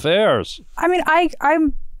state of affairs. I mean, I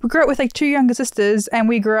grew up with like 2 younger sisters, and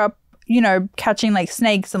we grew up, you know, catching like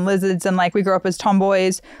snakes and lizards, and like we grew up as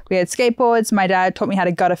tomboys. We had skateboards. My dad taught me how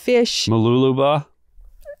to gut a fish. Maluluba?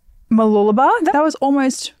 Malulaba? That was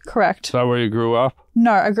almost correct. Is that where you grew up?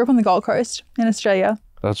 No, I grew up on the Gold Coast in Australia.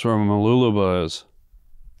 That's where Maluluba is.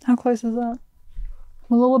 How close is that?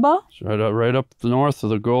 Malulaba? It's right up north of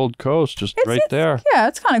the Gold Coast, just right there. Yeah,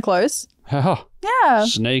 it's kind of close. Yeah. Yeah.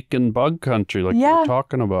 Snake and bug country, like you were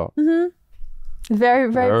talking about. Very, very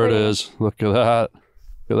There pretty. it is. Look at that.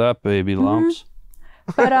 Look at that, baby lumps.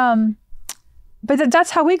 But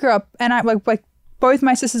that's how we grew up, and I like both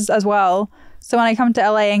my sisters as well. So when I come to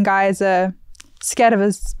LA and guys are scared of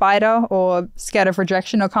a spider or scared of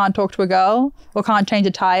rejection or can't talk to a girl or can't change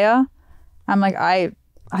a tire, I'm like, I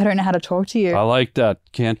don't know how to talk to you. I like that.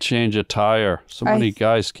 Can't change a tire. So many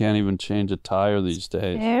guys can't even change a tire these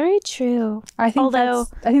days. Very true. I think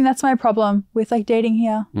that's my problem with like dating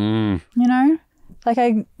here. You know, like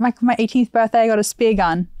my 18th birthday, I got a spear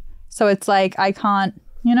gun, so it's like I can't.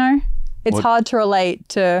 You know, it's hard to relate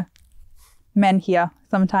to men here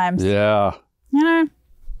sometimes. Yeah. You know,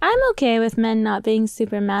 I'm okay with men not being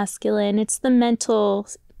super masculine. It's the mental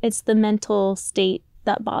state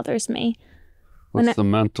that bothers me. What's the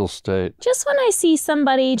mental state? Just when I see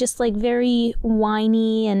somebody just like very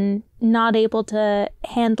whiny and not able to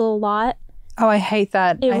handle a lot. Oh, I hate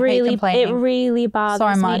that. I hate complaining. It really bothers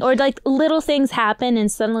So much. me. Or like little things happen and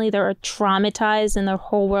suddenly they're traumatized and their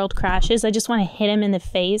whole world crashes. I just want to hit him in the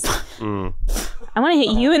face. I want to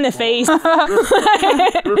hit you in the face.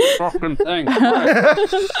 This fucking thing.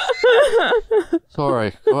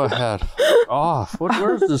 Sorry, go ahead. Off.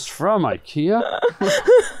 Where's this from? IKEA?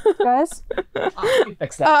 Guys?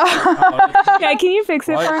 Fix that. Yeah, can you fix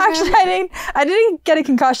it for me? Actually, I didn't get a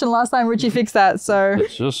concussion last time Richie fixed that, so.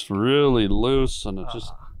 It's just really loose and it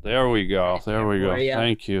just... There we go. There we go.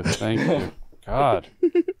 Thank you. Thank you. God.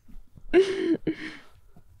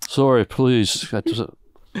 Sorry, please.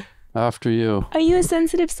 After you. Are you a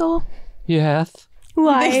sensitive soul? Yes.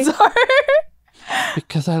 Why?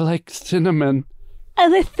 Because I like cinnamon. I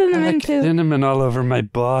like cinnamon too. Cinnamon all over my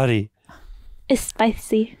body. It's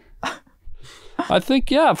spicy. I think,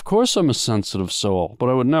 yeah, of course I'm a sensitive soul, but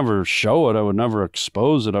I would never show it. I would never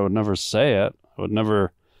expose it. I would never say it. I would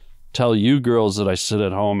never tell you girls that I sit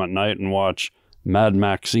at home at night and watch Mad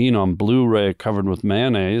Maxine on Blu-ray covered with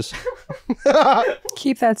mayonnaise.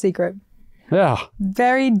 Keep that secret. Yeah.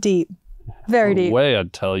 Very deep. Very deep. No way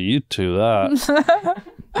I'd tell you two that.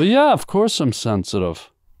 But yeah, of course I'm sensitive.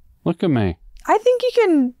 Look at me. I think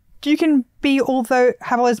you can be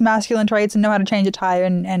have all those masculine traits and know how to change a tire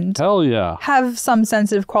and Hell yeah. have some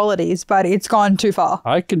sensitive qualities, but it's gone too far.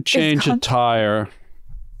 I could change a tire,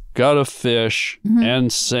 gut a fish,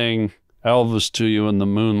 and sing Elvis to you in the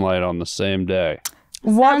moonlight on the same day.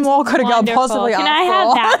 What more could a girl possibly ask for? Can I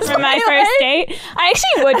have that for my first date? I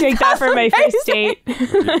actually would take that for my first date.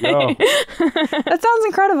 That sounds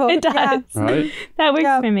incredible. It does. Yeah. Right? That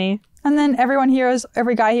works for me. And then every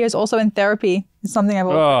guy here is also in therapy. It's something I've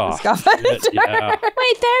also discovered. Yeah.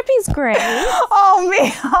 Wait, therapy's great. Oh, me.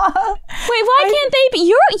 Wait, why can't they be?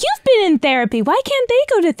 You've been in therapy. Why can't they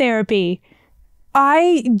go to therapy?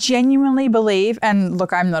 I genuinely believe, and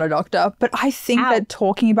look, I'm not a doctor, but I think that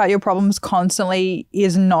talking about your problems constantly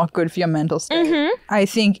is not good for your mental state. I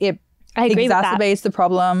think it exacerbates the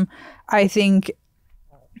problem. I think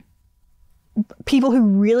people who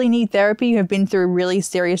really need therapy, who have been through really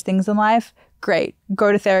serious things in life, great.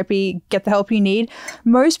 Go to therapy, get the help you need.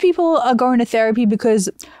 Most people are going to therapy because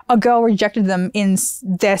a girl rejected them in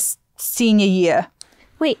their senior year.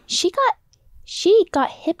 Wait, she got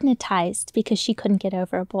hypnotized because she couldn't get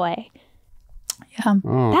over a boy. Yeah.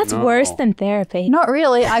 Oh, That's worse than therapy. Not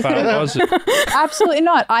really. I could have absolutely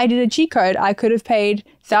not. I did a cheat code. I could have paid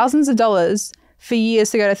thousands of dollars for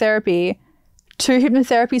years to go to therapy, 2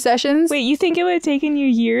 hypnotherapy sessions. Wait, you think it would have taken you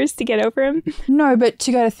years to get over him? No, but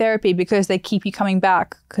to go to therapy because they keep you coming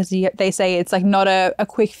back because they say it's like not a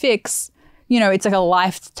quick fix. You know, it's like a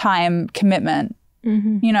lifetime commitment.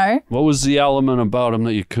 You know? What was the element about him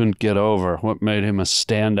that you couldn't get over? What made him a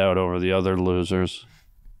standout over the other losers?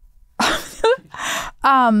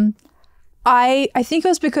 I think it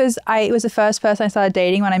was because it was the first person I started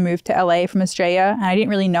dating when I moved to LA from Australia, and I didn't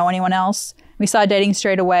really know anyone else. We started dating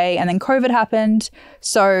straight away, and then COVID happened.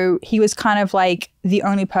 So he was kind of like the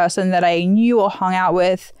only person that I knew or hung out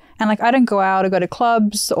with. And like, I don't go out or go to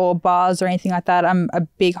clubs or bars or anything like that. I'm a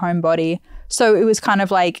big homebody. So it was kind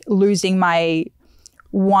of like losing my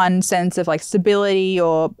one sense of like stability,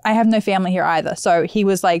 or I have no family here either. So he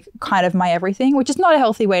was like kind of my everything, which is not a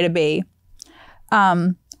healthy way to be.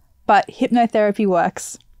 But hypnotherapy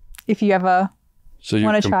works if you ever want to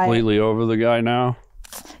try it. So you're completely over the guy now?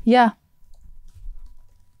 Yeah.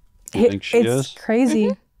 You think she is? It's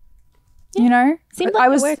crazy. You know? Seemed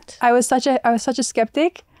like it worked. I was such a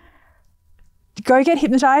skeptic. Go get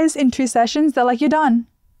hypnotized in 2 sessions. They're like, you're done.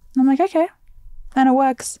 And I'm like, okay. And it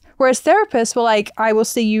works. Whereas therapists were like, I will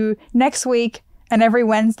see you next week and every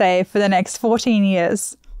Wednesday for the next 14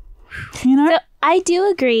 years. You know? So I do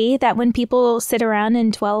agree that when people sit around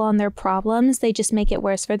and dwell on their problems, they just make it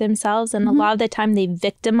worse for themselves. And a lot of the time they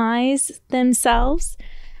victimize themselves.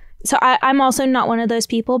 So I'm also not one of those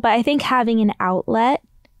people, but I think having an outlet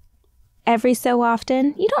every so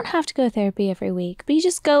often, you don't have to go to therapy every week, but you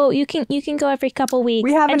just go, you can go every couple weeks.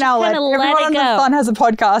 We have an outlet. Everyone on the fun has a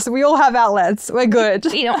podcast. We all have outlets. We're good.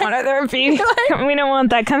 We don't want our therapy. We don't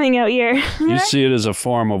want that coming out here. You see it as a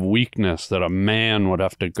form of weakness that a man would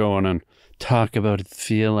have to go in and talk about his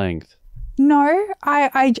feelings. No,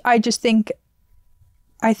 I just think,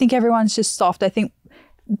 everyone's just soft. I think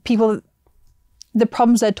people, the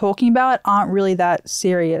problems they're talking about aren't really that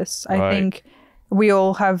serious. I think we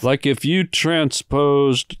all have... Like if you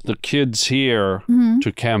transposed the kids here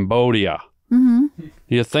to Cambodia,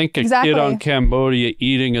 you think a kid on Cambodia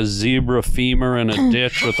eating a zebra femur in a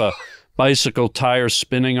ditch with a bicycle tire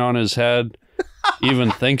spinning on his head even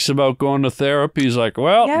thinks about going to therapy? He's like,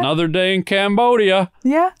 well, another day in Cambodia.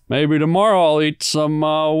 Yeah. Maybe tomorrow I'll eat some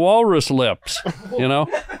walrus lips, you know?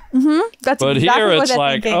 That's but exactly here what it's they're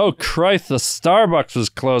like, thinking. oh, Christ, the Starbucks is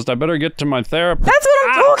closed. I better get to my therapist. That's what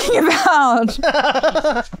I'm talking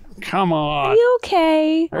about. Come on. Are you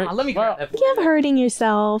okay? Come on, let me grab that. Keep hurting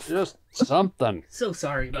yourself. Just something. So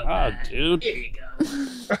sorry about God, that. dude. Here you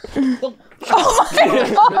go.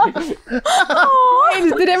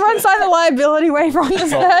 Oh, did everyone sign the liability waiver on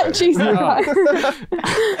this bet? Jesus Christ.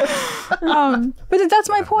 But that's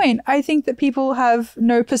my point. I think that people have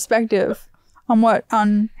no perspective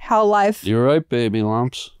on how life. You're right, baby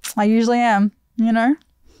lumps. I usually am, you know?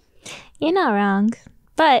 You're not wrong.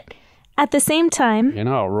 But at the same time, You're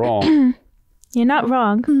not wrong. you're not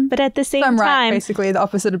wrong. But at the same I'm right, time, basically the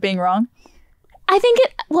opposite of being wrong. I think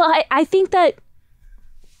I think that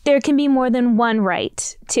there can be more than one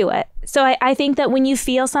right to it. So I think that when you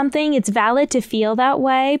feel something, it's valid to feel that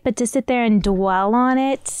way, but to sit there and dwell on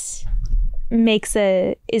it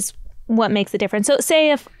is what makes a difference. So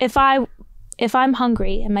say if I'm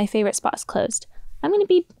hungry and my favorite spot's closed, I'm gonna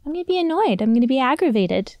be annoyed. I'm gonna be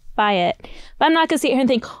aggravated by it. But I'm not gonna sit here and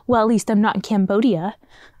think, well, at least I'm not in Cambodia.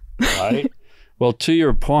 Right? Well, to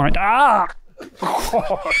your point. Ah!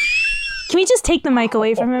 Can we just take the mic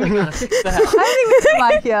away from him? I don't think there's a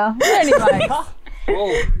mic here. Any mics.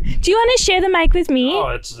 Oh, Do you want to share the mic with me?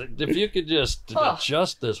 oh, if you could just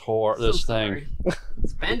adjust this this thing.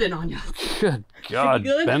 It's bending on you. Good God,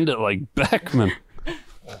 good? bend it like Beckman.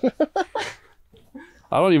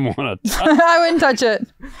 I don't even want to touch. I wouldn't touch it.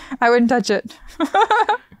 I wouldn't touch it.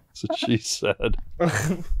 That's what she said.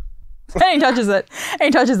 And he touches it. And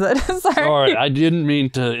he touches it. Sorry. Sorry, I didn't mean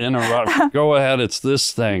to interrupt. Go ahead, it's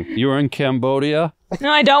this thing. You were in Cambodia?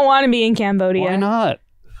 No, I don't want to be in Cambodia. Why not?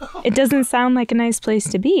 It doesn't sound like a nice place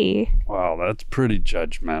to be. Wow, that's pretty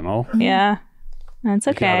judgmental. Yeah, that's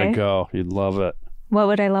You okay. gotta go. You'd love it. What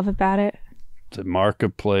would I love about it? It's a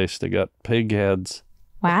marketplace. They got pig heads.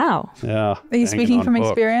 Wow. Are Yeah. you hanging speaking on from hooks.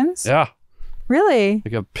 experience? Yeah. Really? They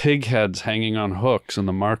got pig heads hanging on hooks in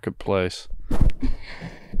the marketplace.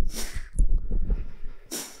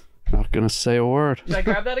 Not gonna say a word. Should I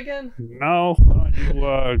grab that again? No.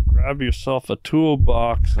 You grab yourself a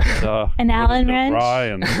toolbox and An put Allen it to wrench? fry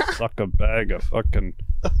and suck a bag of fucking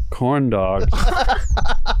corn dogs.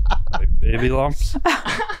 Like baby lumps.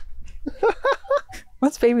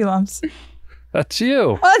 What's baby lumps? That's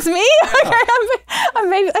you. Oh, that's me? Okay, I'm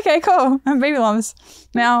baby. Okay, cool. I'm baby lumps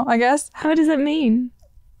now, I guess. What does it mean?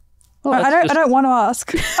 Well, I that's just- don't want to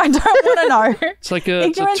ask. I don't want to know. It's like it's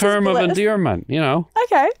a Ignorance is term of bliss. endearment, you know.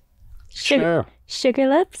 Okay. Sure. Sugar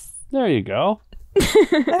lips? There you go. I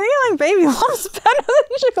think I like baby lumps better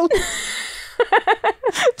than sugar lumps.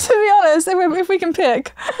 To be honest, if we can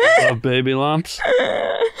pick. Love baby lumps.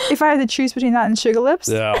 If I had to choose between that and sugar lips.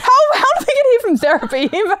 Yeah. How do we get here from therapy?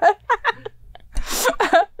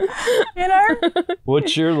 You know?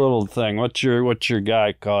 What's your little thing? What's your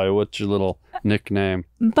guy call you? What's your little nickname?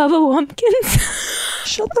 Bubba Wumpkins?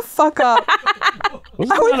 Shut the fuck up.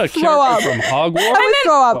 Wasn't would that a throw up. character from Hogwarts? I would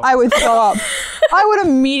throw up. I would throw up. I would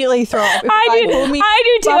immediately throw up. If I do pulled me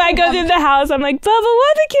too. I go Bubba through the house. I'm like, Bubba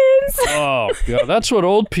Wumpkins. Oh, God. That's what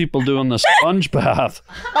old people do in the sponge bath.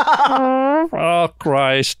 Oh,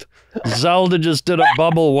 Christ. Zelda just did a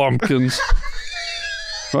bubble wumpkins.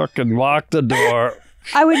 Fucking lock the door.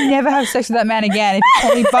 I would never have sex with that man again. If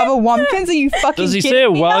you call me Bubba Wumpkins, are you fucking Does he kidding say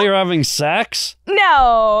it me while now? you're having sex?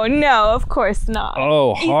 No, of course not.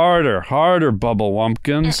 Oh, harder, bubble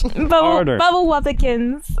wumpkins. Harder. Bubba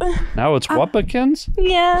Wumpkins. Now it's wumpkins?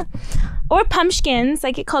 Yeah. Or pumpkins.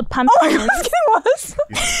 I get called Oh my pumpkins. god, it was.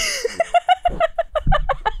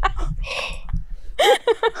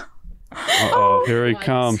 Uh-oh, here he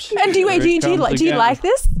comes. And do you like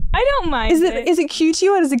this? I don't mind Is it cute to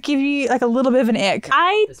you, or does it give you like a little bit of an ick?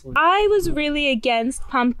 I was really against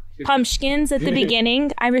pumpkins at the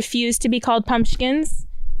beginning. I refused to be called pumpkins.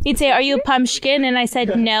 He'd say, "Are you a pumpkin?" And I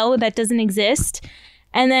said, "No, that doesn't exist."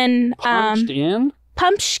 And then Punched in?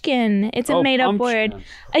 pumpkin. It's a made-up pumpkin. word.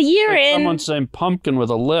 A year Like in, someone saying pumpkin with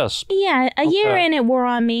a lisp. yeah, a year in it wore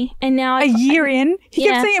on me, and now A year in, he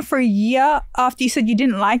Yeah. kept saying it for a year after you said you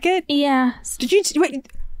didn't like it. Yeah. Did you wait?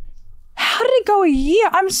 How did it go a year?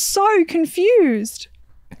 I'm so confused.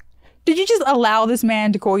 Did you just allow this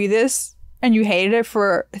man to call you this, and you hated it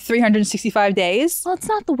for 365 days? Well, it's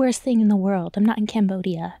not the worst thing in the world. I'm not in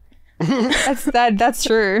Cambodia. That's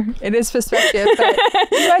true. It is perspective. But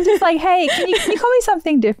you weren't just like, hey, can you call me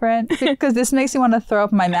something different? Because this makes me want to throw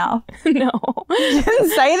up my mouth. No. You didn't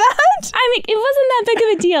say that? I mean, it wasn't that big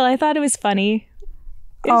of a deal. I thought it was funny.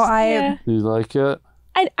 I You like it?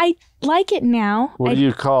 I like it now. What do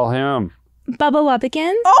you call him? Bubba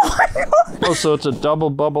Wumpkins. Oh my god. Oh, so it's a double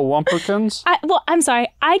bubble wumpkins? I'm sorry.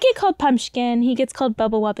 I get called Pumpkin. He gets called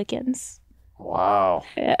Bubba Wumpkins. Wow.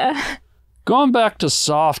 Yeah. Going back to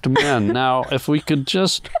soft men, now, if we could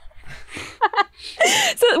just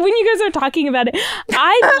So when you guys are talking about it,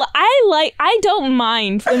 I don't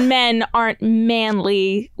mind when men aren't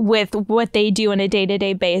manly with what they do on a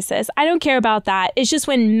day-to-day basis. I don't care about that. It's just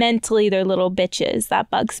when mentally they're little bitches that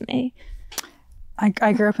bugs me.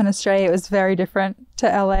 I grew up in Australia. It was very different to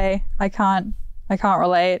LA. I can't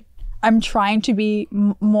relate. I'm trying to be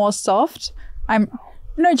more soft.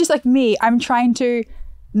 Just like me. I'm trying to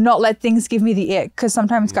not let things give me the ick, because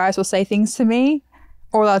sometimes guys will say things to me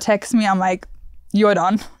or they'll text me. I'm like, you're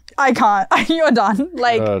done. I can't. You're done.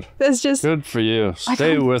 Like, Good. there's just... Good for you.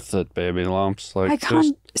 Stay with it, baby lumps. Like, I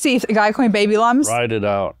can't... See, if a guy called me baby lumps, ride it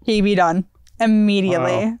out. he'd be done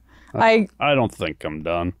immediately. I don't think I'm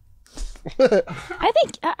done.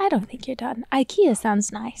 I don't think you're done. Ikea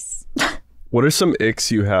sounds nice. What are some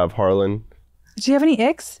icks you have, Harlan? Do you have any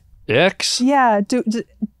icks? Icks? Yeah. Do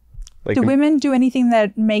women do anything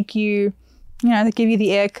that make you, that give you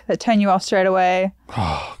the ick, that turn you off straight away?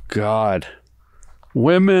 Oh, God.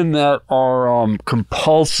 Women that are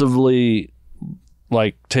compulsively,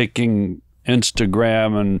 like, taking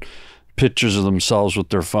Instagram and pictures of themselves with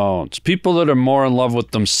their phones. People that are more in love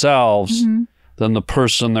with themselves than the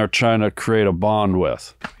person they're trying to create a bond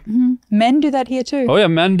with. Men do that here too. Oh, yeah,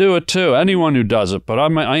 men do it too. Anyone who does it. But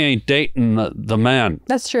I ain't dating the man.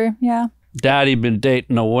 That's true, yeah. Daddy been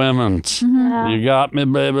dating the women's. You got me,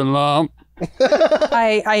 baby lump?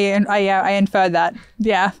 I inferred that.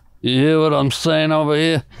 Yeah. You hear what I'm saying over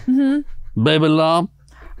here? Baby lump?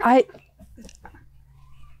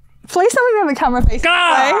 Please tell me you have a camera face.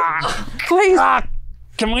 Please.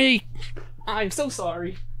 Can we? I'm so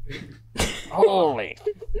sorry. Holy.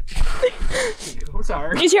 I'm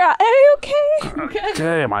sorry. Are you okay?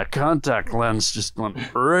 Okay, my contact lens just went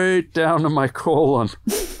right down to my colon.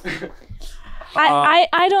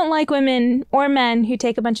 I don't like women or men who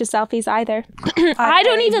take a bunch of selfies either. I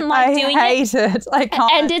don't even like doing it. I hate it. I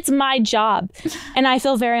can't. And it's my job. And I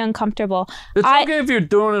feel very uncomfortable. It's okay if you're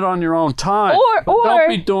doing it on your own time. But don't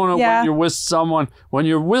be doing it when you're with someone. When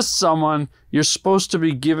you're with someone, you're supposed to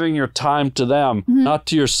be giving your time to them, not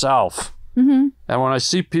to yourself. And when I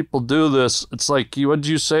see people do this, it's like, what did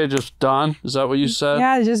you say, just done? Is that what you said?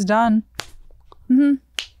 Yeah, it's just done. Try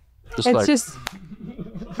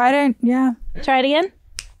it again.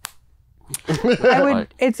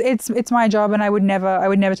 It's my job, and I would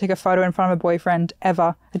never take a photo in front of a boyfriend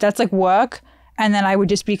ever. That's like work, and then I would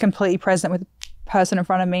just be completely present with the person in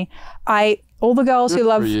front of me. All the girls who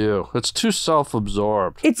love for you. It's too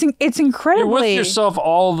self-absorbed. It's incredibly. You're with yourself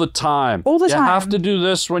all the time. All the time. You have to do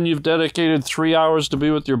this when you've dedicated 3 hours to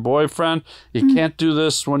be with your boyfriend. You can't do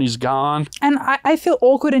this when he's gone. And I feel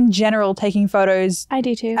awkward in general taking photos. I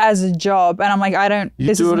do too. As a job, and I'm like, I don't.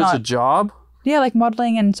 You do it as a job? Yeah, like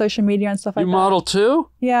modeling and social media and stuff like that. You model too?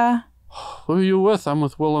 Yeah. Who are you with? I'm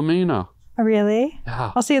with Wilhelmina. Oh, really?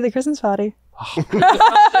 Yeah. I'll see you at the Christmas party.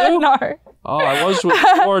 No. No. Oh, I was with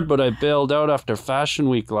Ford, but I bailed out after Fashion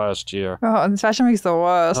Week last year. Oh, Fashion Week's the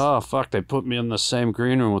worst. Oh, fuck. They put me in the same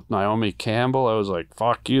green room with Naomi Campbell. I was like,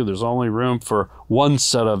 fuck you. There's only room for one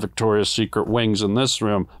set of Victoria's Secret wings in this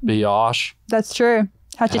room. Biatch. That's true.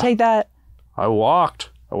 How'd you take that? I walked.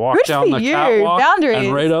 Good down for the you. catwalk Boundaries.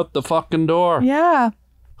 and right out the fucking door. Yeah.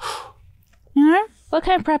 You know? What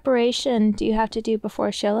kind of preparation do you have to do before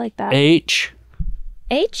a show like that? H.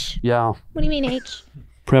 H? Yeah. What do you mean H?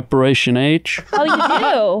 Preparation H. Oh, you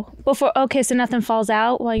do? Before, okay, so nothing falls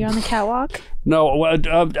out while you're on the catwalk? No,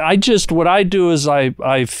 what I do is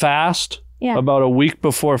I fast about a week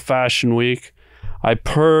before Fashion Week. I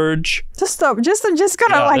purge. Just stop. I'm just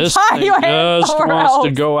gonna this tie thing your hands just somewhere wants else.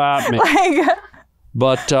 to go at me.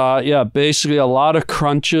 But basically a lot of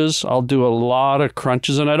crunches. I'll do a lot of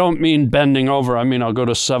crunches, and I don't mean bending over. I mean I'll go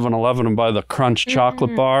to 7-Eleven and buy the Crunch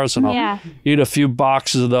chocolate bars, and I'll eat a few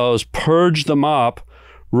boxes of those, purge them up,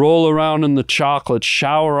 roll around in the chocolate,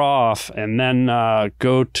 shower off, and then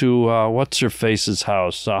go to what's her face's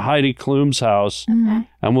house, Heidi Klum's house,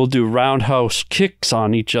 and we'll do roundhouse kicks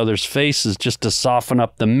on each other's faces just to soften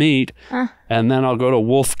up the meat. And then I'll go to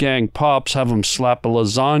Wolfgang Pups, have him slap a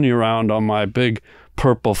lasagna around on my big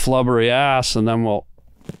purple flubbery ass, and then we'll...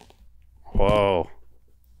 Whoa.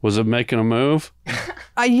 Was it making a move?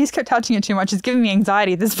 You just kept touching it too much. It's giving me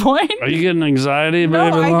anxiety at this point. Are you getting anxiety,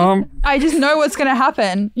 baby mom? I just know what's going to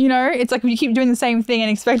happen. You know, it's like you keep doing the same thing and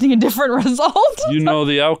expecting a different result. You know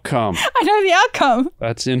the outcome. I know the outcome.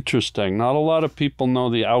 That's interesting. Not a lot of people know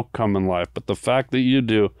the outcome in life, but the fact that you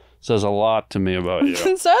do says a lot to me about you. I'm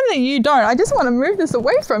concerned that you don't. I just want to move this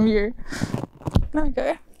away from you.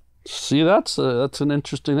 Okay. See, that's an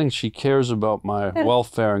interesting thing. She cares about my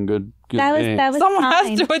welfare and good being. That was Someone fine.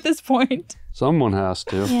 has to at this point. Someone has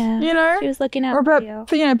to. Yeah. You know? She was looking out Or for about you.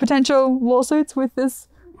 potential lawsuits with this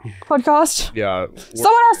podcast. Yeah.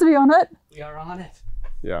 Someone has to be on it. We are on it.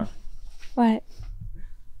 Yeah. What?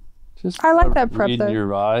 Just I like that prep, reading though.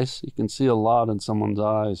 your eyes. You can see a lot in someone's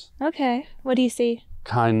eyes. Okay. What do you see?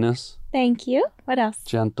 Kindness, Thank you. What else?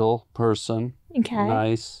 gentle person, Okay.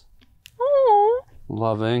 nice, Oh.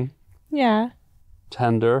 loving, Yeah.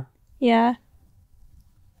 tender. Yeah.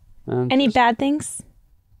 And Any just- bad things?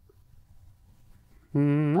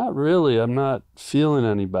 Not really. I'm not feeling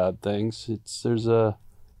any bad things. There's a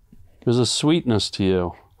sweetness to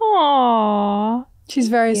you. Aww. She's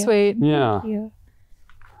very sweet. Yeah. You.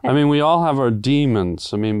 I mean, we all have our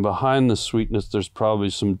demons. I mean, behind the sweetness, there's probably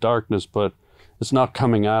some darkness, but it's not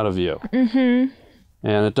coming out of you. Mm-hmm.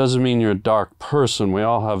 And it doesn't mean you're a dark person. We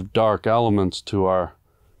all have dark elements to our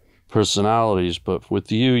personalities, but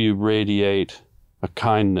with you, you radiate a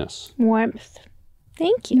kindness. Warmth.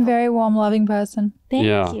 Thank you. Very warm, loving person. Thank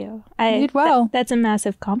Yeah. you. You did well. That's a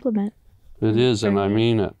massive compliment. It is, and I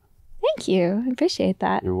mean it. Thank you. I appreciate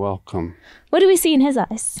that. You're welcome. What do we see in his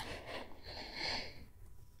eyes?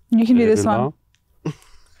 You can do this Baby one. lump?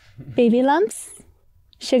 Baby lumps?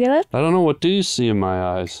 Sugar lip? I don't know. What do you see in my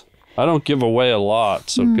eyes? I don't give away a lot,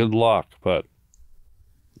 so good luck, but...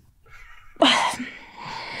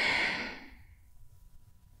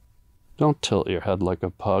 Don't tilt your head like a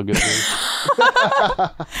pug at me.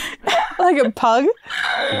 Like a pug.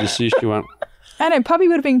 Did you see she went I know, puppy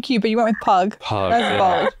would have been cute, but you went with pug. pug?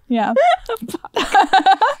 That's Yeah. bold.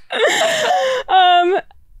 Yeah.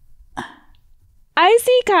 I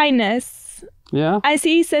see kindness. Yeah? I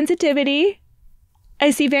see sensitivity.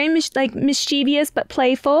 I see very mischievous but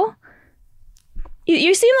playful.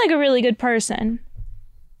 You seem like a really good person.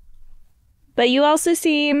 But you also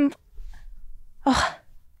seem... Oh,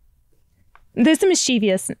 there's some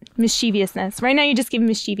mischievousness. Right now you're just giving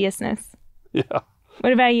mischievousness. Yeah.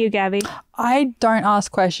 What about you, Gabby? I don't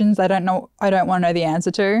ask questions I don't want to know the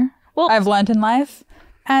answer to. Well- I've learned in life.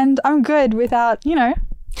 And I'm good without,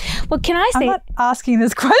 Well, can I I'm say... not asking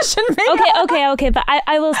this question. Mia. Okay, but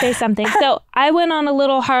I will say something. So I went on a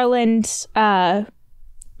little Harland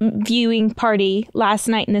viewing party last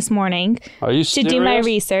night and this morning Are you to serious? do my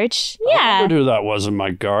research. I Yeah. wondered who that was in my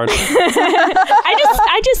garden.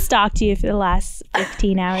 I just stalked you for the last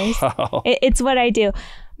 15 hours. Oh, It's what I do.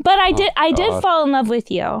 But I did God. fall in love with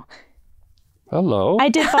you. hello. I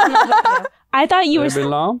did fall in love with you. I thought you Baby were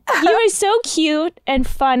lump? so cute and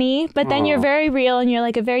funny, but then you're very real and you're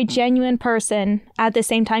like a very genuine person at the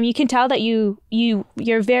same time. You can tell that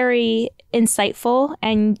you're very insightful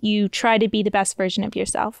and you try to be the best version of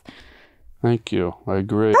yourself. Thank you. I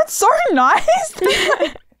agree. That's so nice.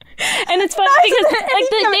 And it's funny because like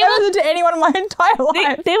I've ever said to anyone in my entire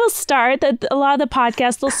life. they will start that a lot of the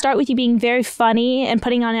podcasts they'll start with you being very funny and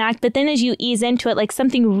putting on an act, but then as you ease into it, like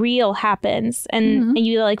something real happens and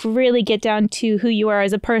you like really get down to who you are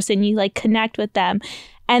as a person. You like connect with them,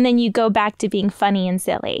 and then you go back to being funny and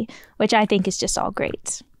silly, which I think is just all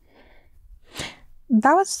great.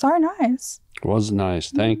 That was so nice. It was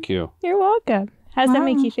nice. Thank you. You're welcome. How does that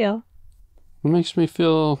make Wow. you feel? It makes me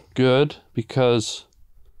feel good because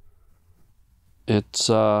it's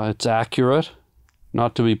accurate.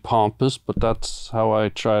 Not to be pompous, but that's how I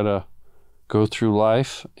try to go through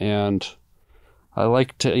life. And I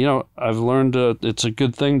like to, I've learned it's a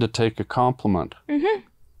good thing to take a compliment. Mm-hmm.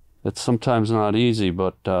 It's sometimes not easy,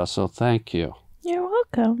 but so thank you. You're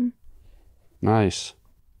welcome. Nice.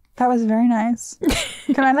 That was very nice.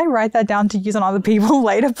 Can I write that down to use on other people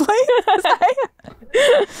later, please?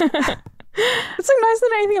 It's so nicer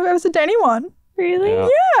than anything I've ever said to anyone. Really? Yeah.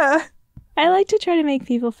 Yeah. I like to try to make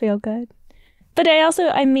people feel good. But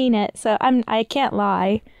I mean it, so I can't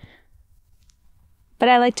lie. But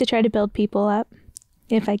I like to try to build people up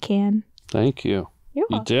if I can. Thank you. You're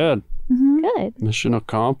You welcome. did. Good. Mission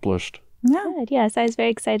accomplished. Yeah. Good. Yes, I was very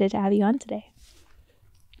excited to have you on today.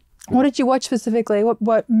 What did you watch specifically?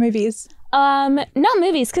 What movies? Not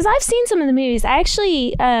movies, because I've seen some of the movies. I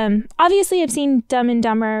actually, obviously, I've seen Dumb and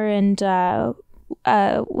Dumber and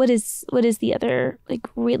what is the other like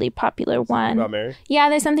really popular one? About Mary? Yeah,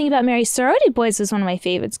 there's something about Mary. Sorority Boys was one of my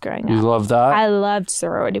favorites growing You up. love that? I loved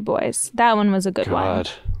Sorority Boys. That one was a good one. God.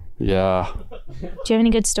 Yeah. Do you have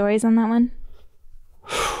any good stories on that one?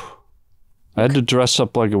 I had to dress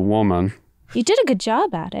up like a woman. You did a good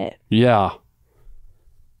job at it. Yeah.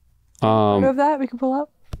 Of that we could pull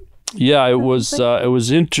up. Yeah, it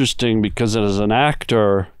was interesting because as an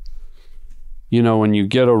actor, when you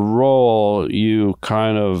get a role, you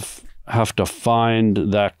kind of have to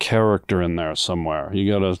find that character in there somewhere.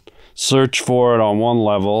 You got to search for it on one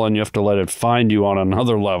level and you have to let it find you on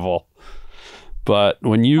another level. But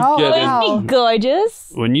when you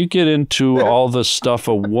Gorgeous. when you get into all the stuff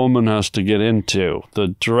a woman has to get into,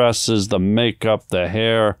 the dresses, the makeup, the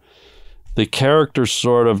hair, the character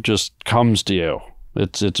sort of just comes to you.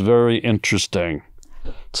 It's very interesting.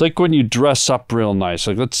 It's like when you dress up real nice.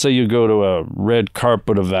 Like let's say you go to a red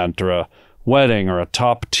carpet event or a wedding or a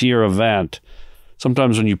top tier event.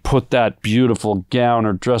 Sometimes when you put that beautiful gown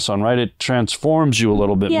or dress on, right, it transforms you a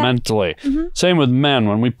little bit mentally. Same with men.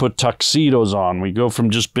 When we put tuxedos on, we go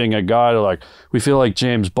from just being a guy to like, we feel like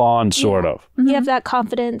James Bond, sort of. You have that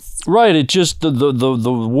confidence. Right. It just, the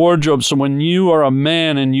wardrobe. So when you are a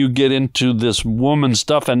man and you get into this woman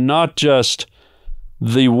stuff, and not just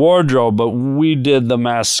the wardrobe, but we did the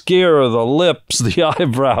mascara, the lips, the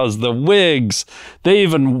eyebrows, the wigs. They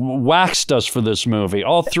even waxed us for this movie.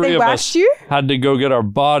 All three of us had to go get our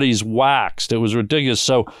bodies waxed. It was ridiculous.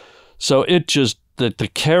 So it just, the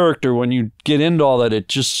character, when you get into all that, it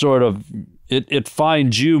just sort of, it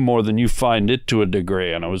finds you more than you find it to a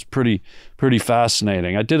degree. And it was pretty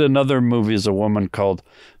fascinating. I did another movie as a woman called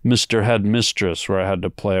Mr. Head Mistress, where I had to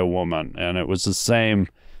play a woman. And it was the same.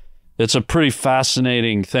 It's a pretty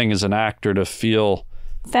fascinating thing as an actor to feel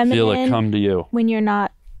it come to you when you're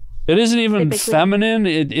not. It isn't even feminine.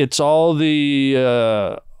 It's all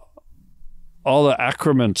the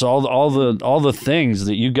accoutrements, all the things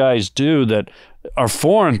that you guys do that are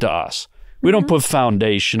foreign to us. We don't put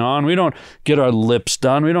foundation on. We don't get our lips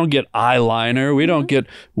done. We don't get eyeliner. We don't get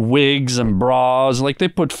wigs and bras. Like they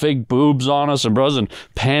put fake boobs on us and bras and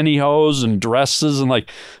pantyhose and dresses. And like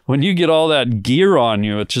when you get all that gear on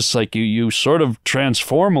you, it's just like you sort of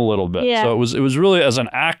transform a little bit. Yeah. So it was really, as an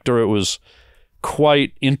actor, it was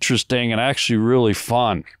quite interesting and actually really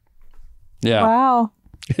fun. Yeah. Wow.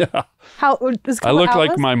 Yeah. I look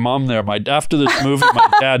like my mom there. After this movie, my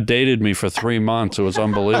dad dated me for 3 months. It was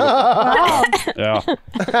unbelievable. Wow. Yeah.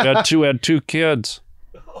 We had two kids.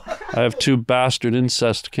 I have 2 bastard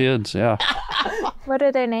incest kids. Yeah. What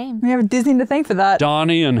are their names? We have Disney to thank for that.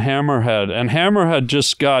 Donnie and Hammerhead. And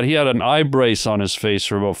Hammerhead he had an eye brace on his face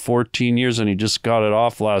for about 14 years, and he just got it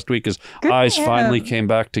off last week. His eyes finally came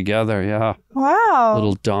back together. Yeah. Wow.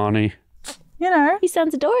 Little Donnie. You know. He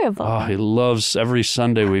sounds adorable. Oh, he loves, every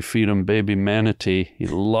Sunday we feed him baby manatee. He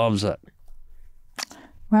loves it.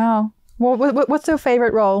 Wow. What's your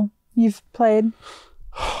favorite role you've played?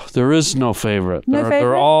 There is no favorite. No favorite?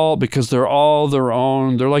 They're all, because they're all their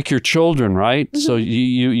own. They're like your children, right? So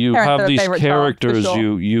you have these characters.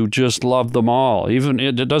 Sure. You just love them all. Even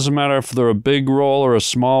it doesn't matter if they're a big role or a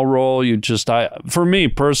small role. For me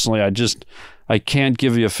personally, I can't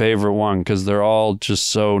give you a favorite one because they're all just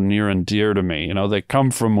so near and dear to me. You know, they come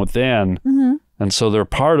from within, and so they're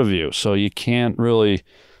part of you. So you can't really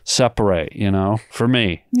separate, you know, for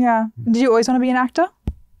me. Yeah. Did you always want to be an actor?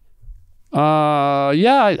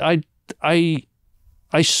 Yeah,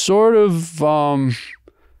 I sort of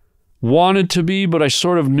wanted to be, but I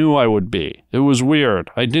sort of knew I would be. It was weird.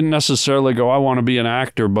 I didn't necessarily go, I want to be an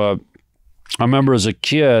actor, but I remember as a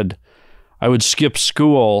kid, I would skip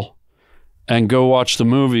school and go watch the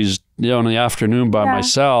movies, you know, in the afternoon by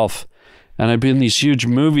myself. And I'd be in these huge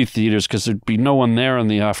movie theaters because there'd be no one there in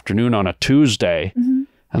the afternoon on a Tuesday. And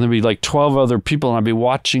there'd be like 12 other people, and I'd be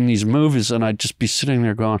watching these movies, and I'd just be sitting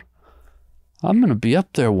there going, I'm going to be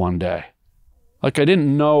up there one day. Like, I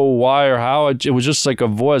didn't know why or how. It was just like a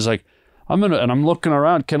voice, like, and I'm looking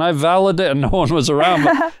around. Can I validate? And no one was around,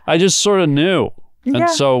 but I just sort of knew. Yeah. And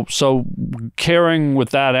so carrying with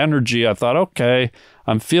that energy, I thought, okay,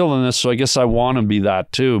 I'm feeling this, so I guess I want to be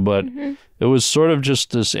that too. But it was sort of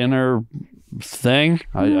just this inner thing.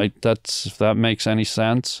 That's, if that makes any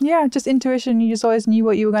sense. Yeah, just intuition. You just always knew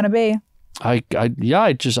what you were going to be. I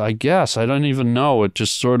guess. I don't even know. It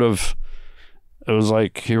just sort of, it was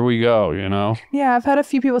like, here we go, you know? Yeah, I've heard a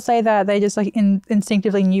few people say that they just like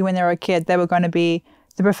instinctively knew when they were a kid they were going to be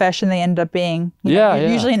the profession they ended up being.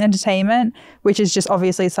 Usually in entertainment, which is just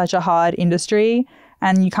obviously such a hard industry,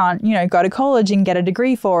 and you can't, you know, go to college and get a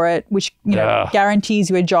degree for it, which, you know, guarantees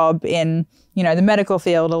you a job in, you know, the medical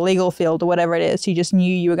field or legal field or whatever it is. You just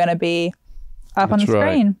knew you were going to be up on the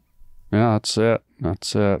screen. Yeah,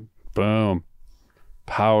 that's it. Boom.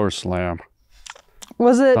 Power slam.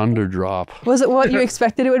 Was it thunder drop? Was it what you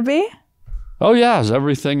expected it would be? Oh yeah, it's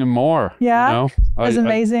everything and more. Yeah, you know? as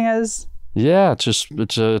amazing as. Yeah,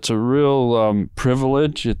 it's a real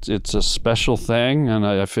privilege. It's a special thing, and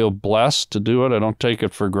I feel blessed to do it. I don't take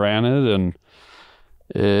it for granted, and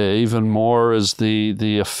even more is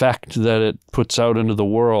the effect that it puts out into the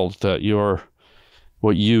world. That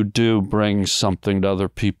what you do brings something to other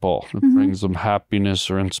people. It brings them happiness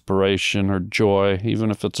or inspiration or joy, even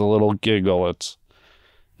if it's a little giggle.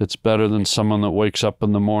 it's better than someone that wakes up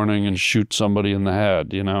in the morning and shoots somebody in the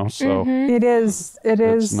head, you know? So It is.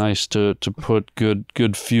 it's nice to put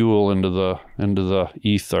good fuel into the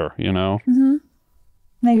ether, you know?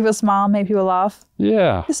 Make people smile, make people laugh.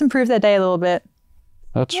 Yeah. Just improve their day a little bit.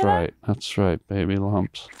 That's right. That's right, baby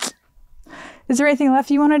lumps. Is there anything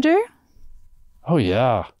left you want to do? Oh,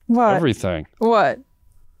 yeah. What? Everything. What?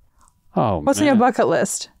 Oh, What's on man. your bucket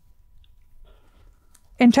list?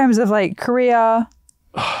 In terms of like career?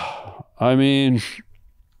 I mean,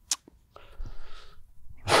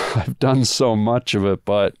 I've done so much of it,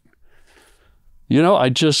 but you know, I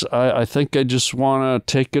think I just want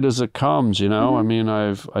to take it as it comes, you know? I mean,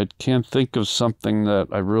 I can't think of something that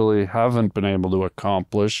I really haven't been able to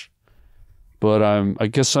accomplish, but I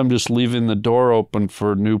guess I'm just leaving the door open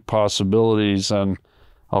for new possibilities, and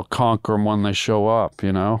I'll conquer them when they show up,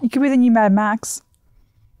 you know? You could be the new Mad Max.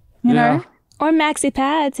 You know? Or Maxi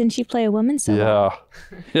Pad, since you play a woman so well.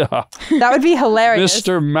 Yeah. That would be hilarious.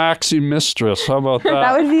 Mr. Maxi Mistress. How about that?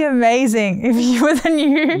 That would be amazing if you were the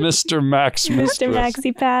new Mr. Max Mistress. Mr.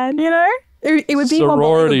 Maxi Pad. You know? It would be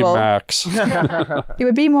Sorority more believable. Max. It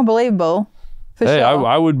would be more believable. For Hey, sure.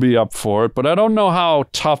 I would be up for it, but I don't know how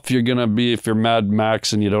tough you're going to be if you're Mad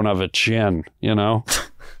Max and you don't have a chin, you know?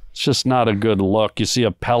 It's just not a good look. You see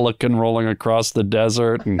a pelican rolling across the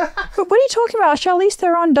desert, and But what are you talking about? Charlize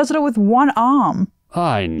Theron does it all with one arm.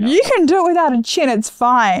 I know. You can do it without a chin. It's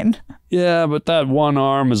fine. Yeah, but that one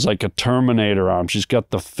arm is like a Terminator arm. She's got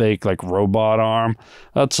the fake, like, robot arm.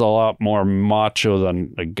 That's a lot more macho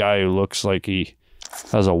than a guy who looks like he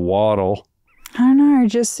has a waddle. I don't know.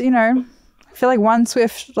 Just, you know, I feel like one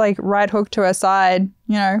swift, like, right hook to her side,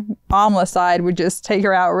 you know, armless side would just take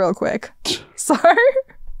her out real quick. So...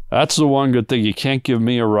 That's the one good thing. You can't give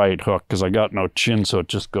me a right hook because I got no chin, so it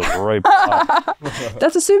just goes right up.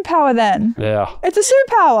 That's a superpower then. Yeah. It's a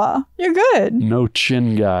superpower. You're good. No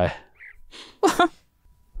chin guy.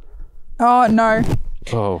 Oh, no.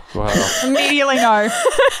 Oh, wow. Immediately no.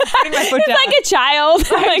 Putting my foot down. Like a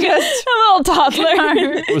child. Like a little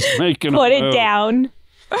toddler. Was making Put a it move. down.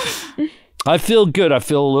 I feel good. I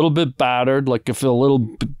feel a little bit battered. Like I feel a little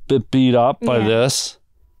bit beat up by this,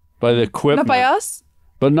 by the equipment. Not by us.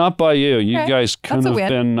 But not by you. You Okay. guys couldn't That's a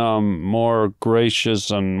have win. been more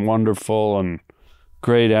gracious and wonderful and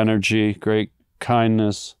great energy, great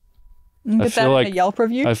kindness. You can I get that feel in like a Yelp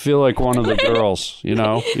review. I feel like one of the girls, you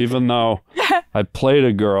know, even though I played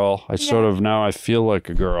a girl, I sort of now I feel like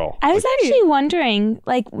a girl. I was actually wondering,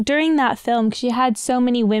 like, during that film, because you had so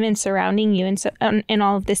many women surrounding you in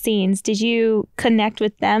all of the scenes, did you connect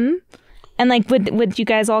with them? And, like, would you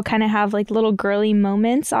guys all kind of have, like, little girly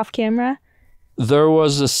moments off camera? There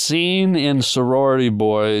was a scene in Sorority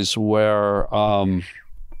Boys where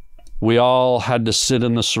we all had to sit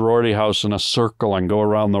in the sorority house in a circle and go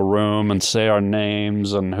around the room and say our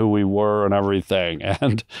names and who we were and everything.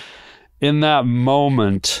 And in that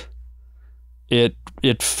moment, it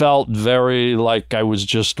felt very like I was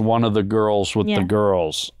just one of the girls with the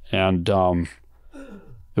girls. And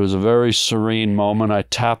it was a very serene moment. I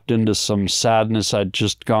tapped into some sadness. I'd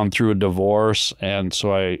just gone through a divorce, and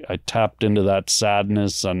so I tapped into that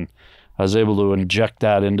sadness, and I was able to inject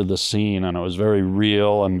that into the scene, and it was very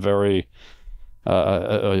real and very,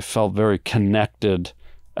 I felt very connected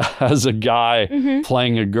as a guy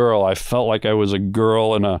playing a girl. I felt like I was a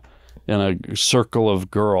girl in a circle of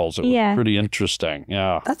girls. It was pretty interesting.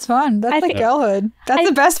 Yeah. That's fun. That's like girlhood. That's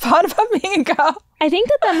the best part about being a girl. I think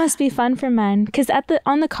that must be fun for men, because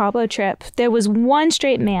on the Cabo trip, there was one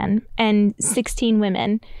straight man and 16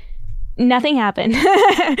 women. Nothing happened.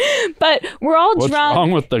 But we're all What's drunk.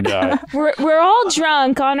 wrong with the guy? We're all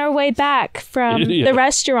drunk on our way back from the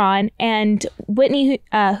restaurant, and Whitney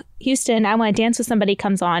Houston, I Want to Dance with Somebody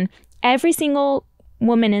comes on. Every single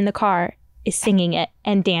woman in the car is singing it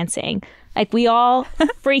and dancing. Like, we all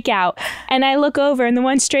freak out. And I look over, and the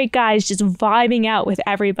one straight guy is just vibing out with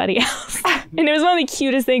everybody else. And it was one of the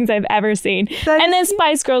cutest things I've ever seen. And then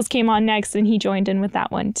Spice Girls came on next, and he joined in with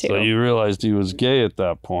that one, too. So you realized he was gay at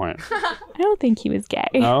that point. I don't think he was gay.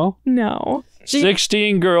 No? No.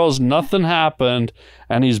 16 girls, nothing happened,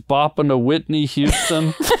 and he's bopping to Whitney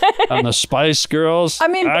Houston and the Spice Girls. I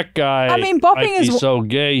mean, that guy, bopping he's is so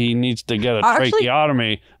gay he needs to get a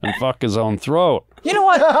tracheotomy and fuck his own throat. You know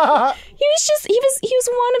what? He was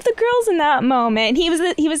one of the girls in that moment. He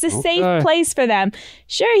was a safe place for them.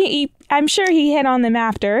 Sure, I'm sure he hit on them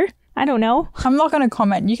after. I don't know. I'm not going to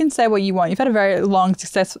comment. You can say what you want. You've had a very long,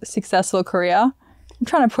 successful career. I'm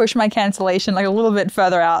trying to push my cancellation like a little bit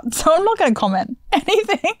further out, so I'm not going to comment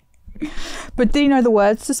anything. But do you know the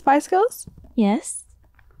words to Spice Girls? Yes.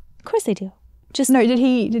 Of course I do. Just no. Did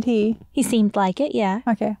he? He seemed like it, yeah.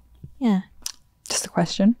 Okay. Yeah. Just a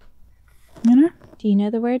question. You know? Do you know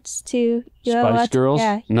the words to Spice Girls?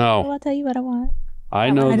 Yeah. No. I'll tell you what I want. I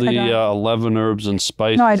know I the don't. 11 herbs and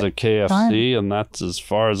spices at KFC, and that's as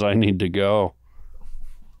far as I need to go.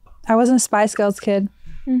 I wasn't a Spice Girls kid.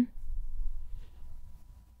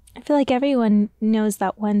 I feel like everyone knows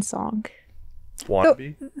that one song.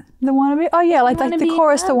 Wannabe? The Wannabe? Oh, yeah, like the Wannabe,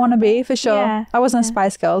 chorus to Wannabe, for sure. Yeah, I wasn't a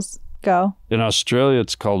Spice Girls girl. In Australia,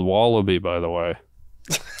 it's called Wallaby, by the way.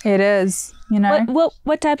 It is, you know?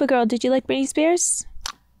 What type of girl? Did you like Britney Spears?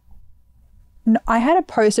 No, I had a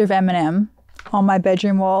poster of Eminem on my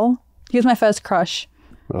bedroom wall. He was my first crush.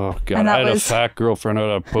 Oh, God. And I that had was- a fat girlfriend who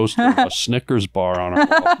had a poster of a Snickers bar on her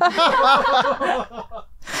wall.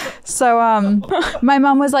 So my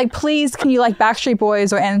mom was like, please, can you like Backstreet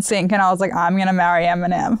Boys or NSYNC? And I was like, I'm going to marry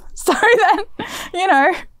Eminem. So then, you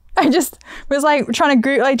know, I just was like trying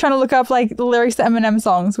to look up like the lyrics to Eminem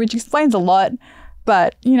songs, which explains a lot.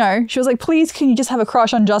 But, you know, she was like, please, can you just have a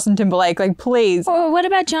crush on Justin Timberlake? Like, please. Or what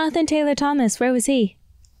about Jonathan Taylor Thomas? Where was he?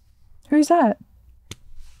 Who's that?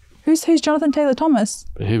 Who's Jonathan Taylor Thomas?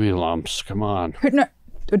 Baby lumps. Come on. No,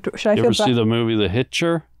 should I You feel ever see bad? the movie The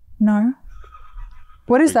Hitcher? No.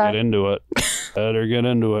 What is that? Get into it. Better get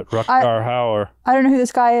into it. Rutger Hauer. I don't know who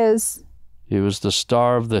this guy is. He was the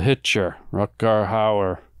star of The Hitcher. Rutger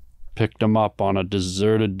Hauer picked him up on a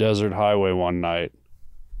deserted desert highway one night.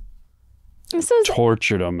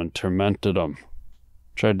 Tortured him and tormented him.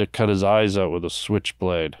 Tried to cut his eyes out with a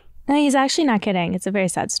switchblade. No, he's actually not kidding. It's a very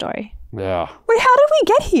sad story. Yeah. Wait, how did we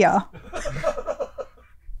get here?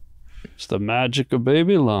 It's the magic of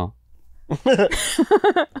baby lump.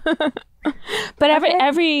 But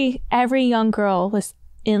every young girl was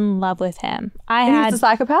in love with him. And he was a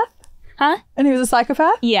psychopath? Huh? And he was a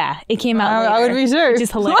psychopath? Yeah, it came out I would later, be too. which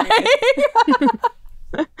is hilarious.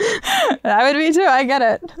 I would be too. I get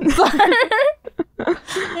it. So,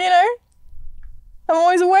 you know, I'm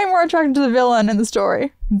always way more attracted to the villain in the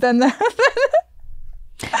story than the,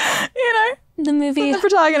 you know, The movie. the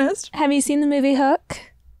protagonist. Have you seen the movie Hook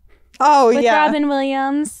Oh, with yeah. Robin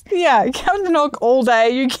Williams? Yeah, Captain Hook all day. Are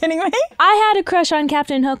you kidding me? I had a crush on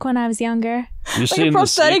Captain Hook when I was younger. You Like seen a the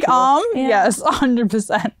prosthetic sequel? arm? Yeah. Yes,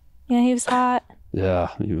 100%. Yeah, he was hot. Yeah,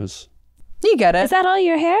 he was. You get it. Is that all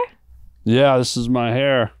your hair? Yeah, this is my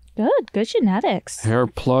hair. Good genetics. Hair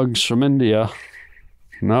plugs from India.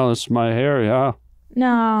 No, this is my hair, yeah.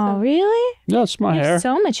 No, really? Yeah, it's my You have hair.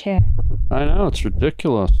 so much hair. I know, it's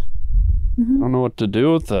ridiculous. I don't know what to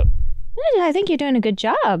do with it. Yeah, I think you're doing a good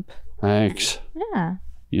job. Thanks. Yeah.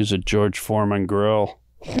 Use a George Foreman grill.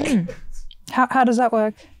 How does that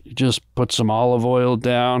work? You just put some olive oil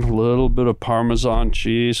down, a little bit of Parmesan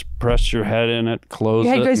cheese, press your head in it, close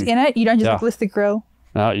Your head it. goes in it? You don't just Yeah. like lift the grill?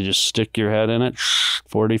 Now you just stick your head in it,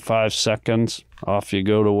 45 seconds, off you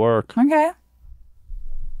go to work. Okay.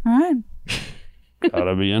 All right.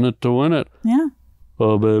 Gotta be in it to win it. Yeah.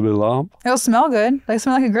 Oh, baby lump. It'll smell good. Like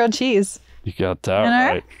smell like a grilled cheese. You got that You know?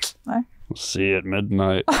 right. No. We'll see you at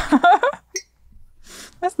midnight.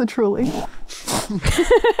 That's the truly.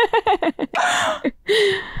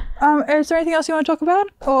 Is there anything else you want to talk about?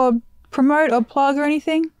 Or promote or plug or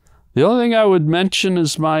anything? The only thing I would mention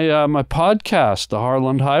is my my podcast, The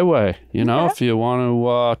Harland Highway. You know, if you want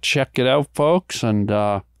to check it out, folks, and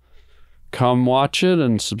come watch it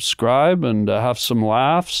and subscribe and have some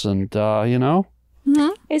laughs and, you know.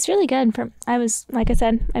 It's really good. I was, like I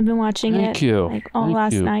said, I've been watching Thank it you. like all Thank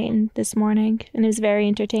last you. night and this morning, and it was very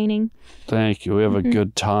entertaining. Thank you. We have a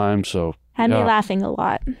good time, so Had me yeah, laughing a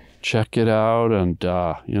lot. check it out and,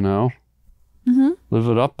 you know, live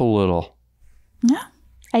it up a little. Yeah.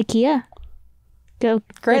 Ikea. Go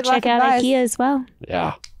Great check life out advice. Ikea as well.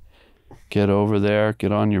 Yeah. Get over there,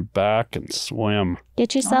 get on your back and swim.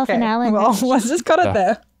 Get yourself an Allen. Well, let's just cut Yeah. it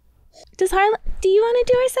there. Do you want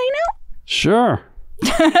to do our sign out? Sure.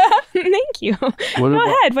 Thank you. What Go about-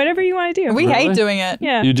 ahead, whatever you want to do. We Really? hate doing it.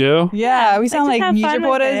 Yeah. You do? Yeah, we sound just like have news fun with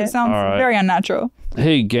reporters. it. It sounds All right. very unnatural.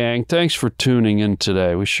 Hey, gang, thanks for tuning in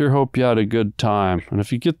today. We sure hope you had a good time. And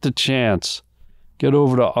if you get the chance, get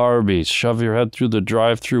over to Arby's, shove your head through the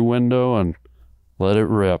drive-thru window, and let it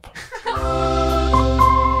rip.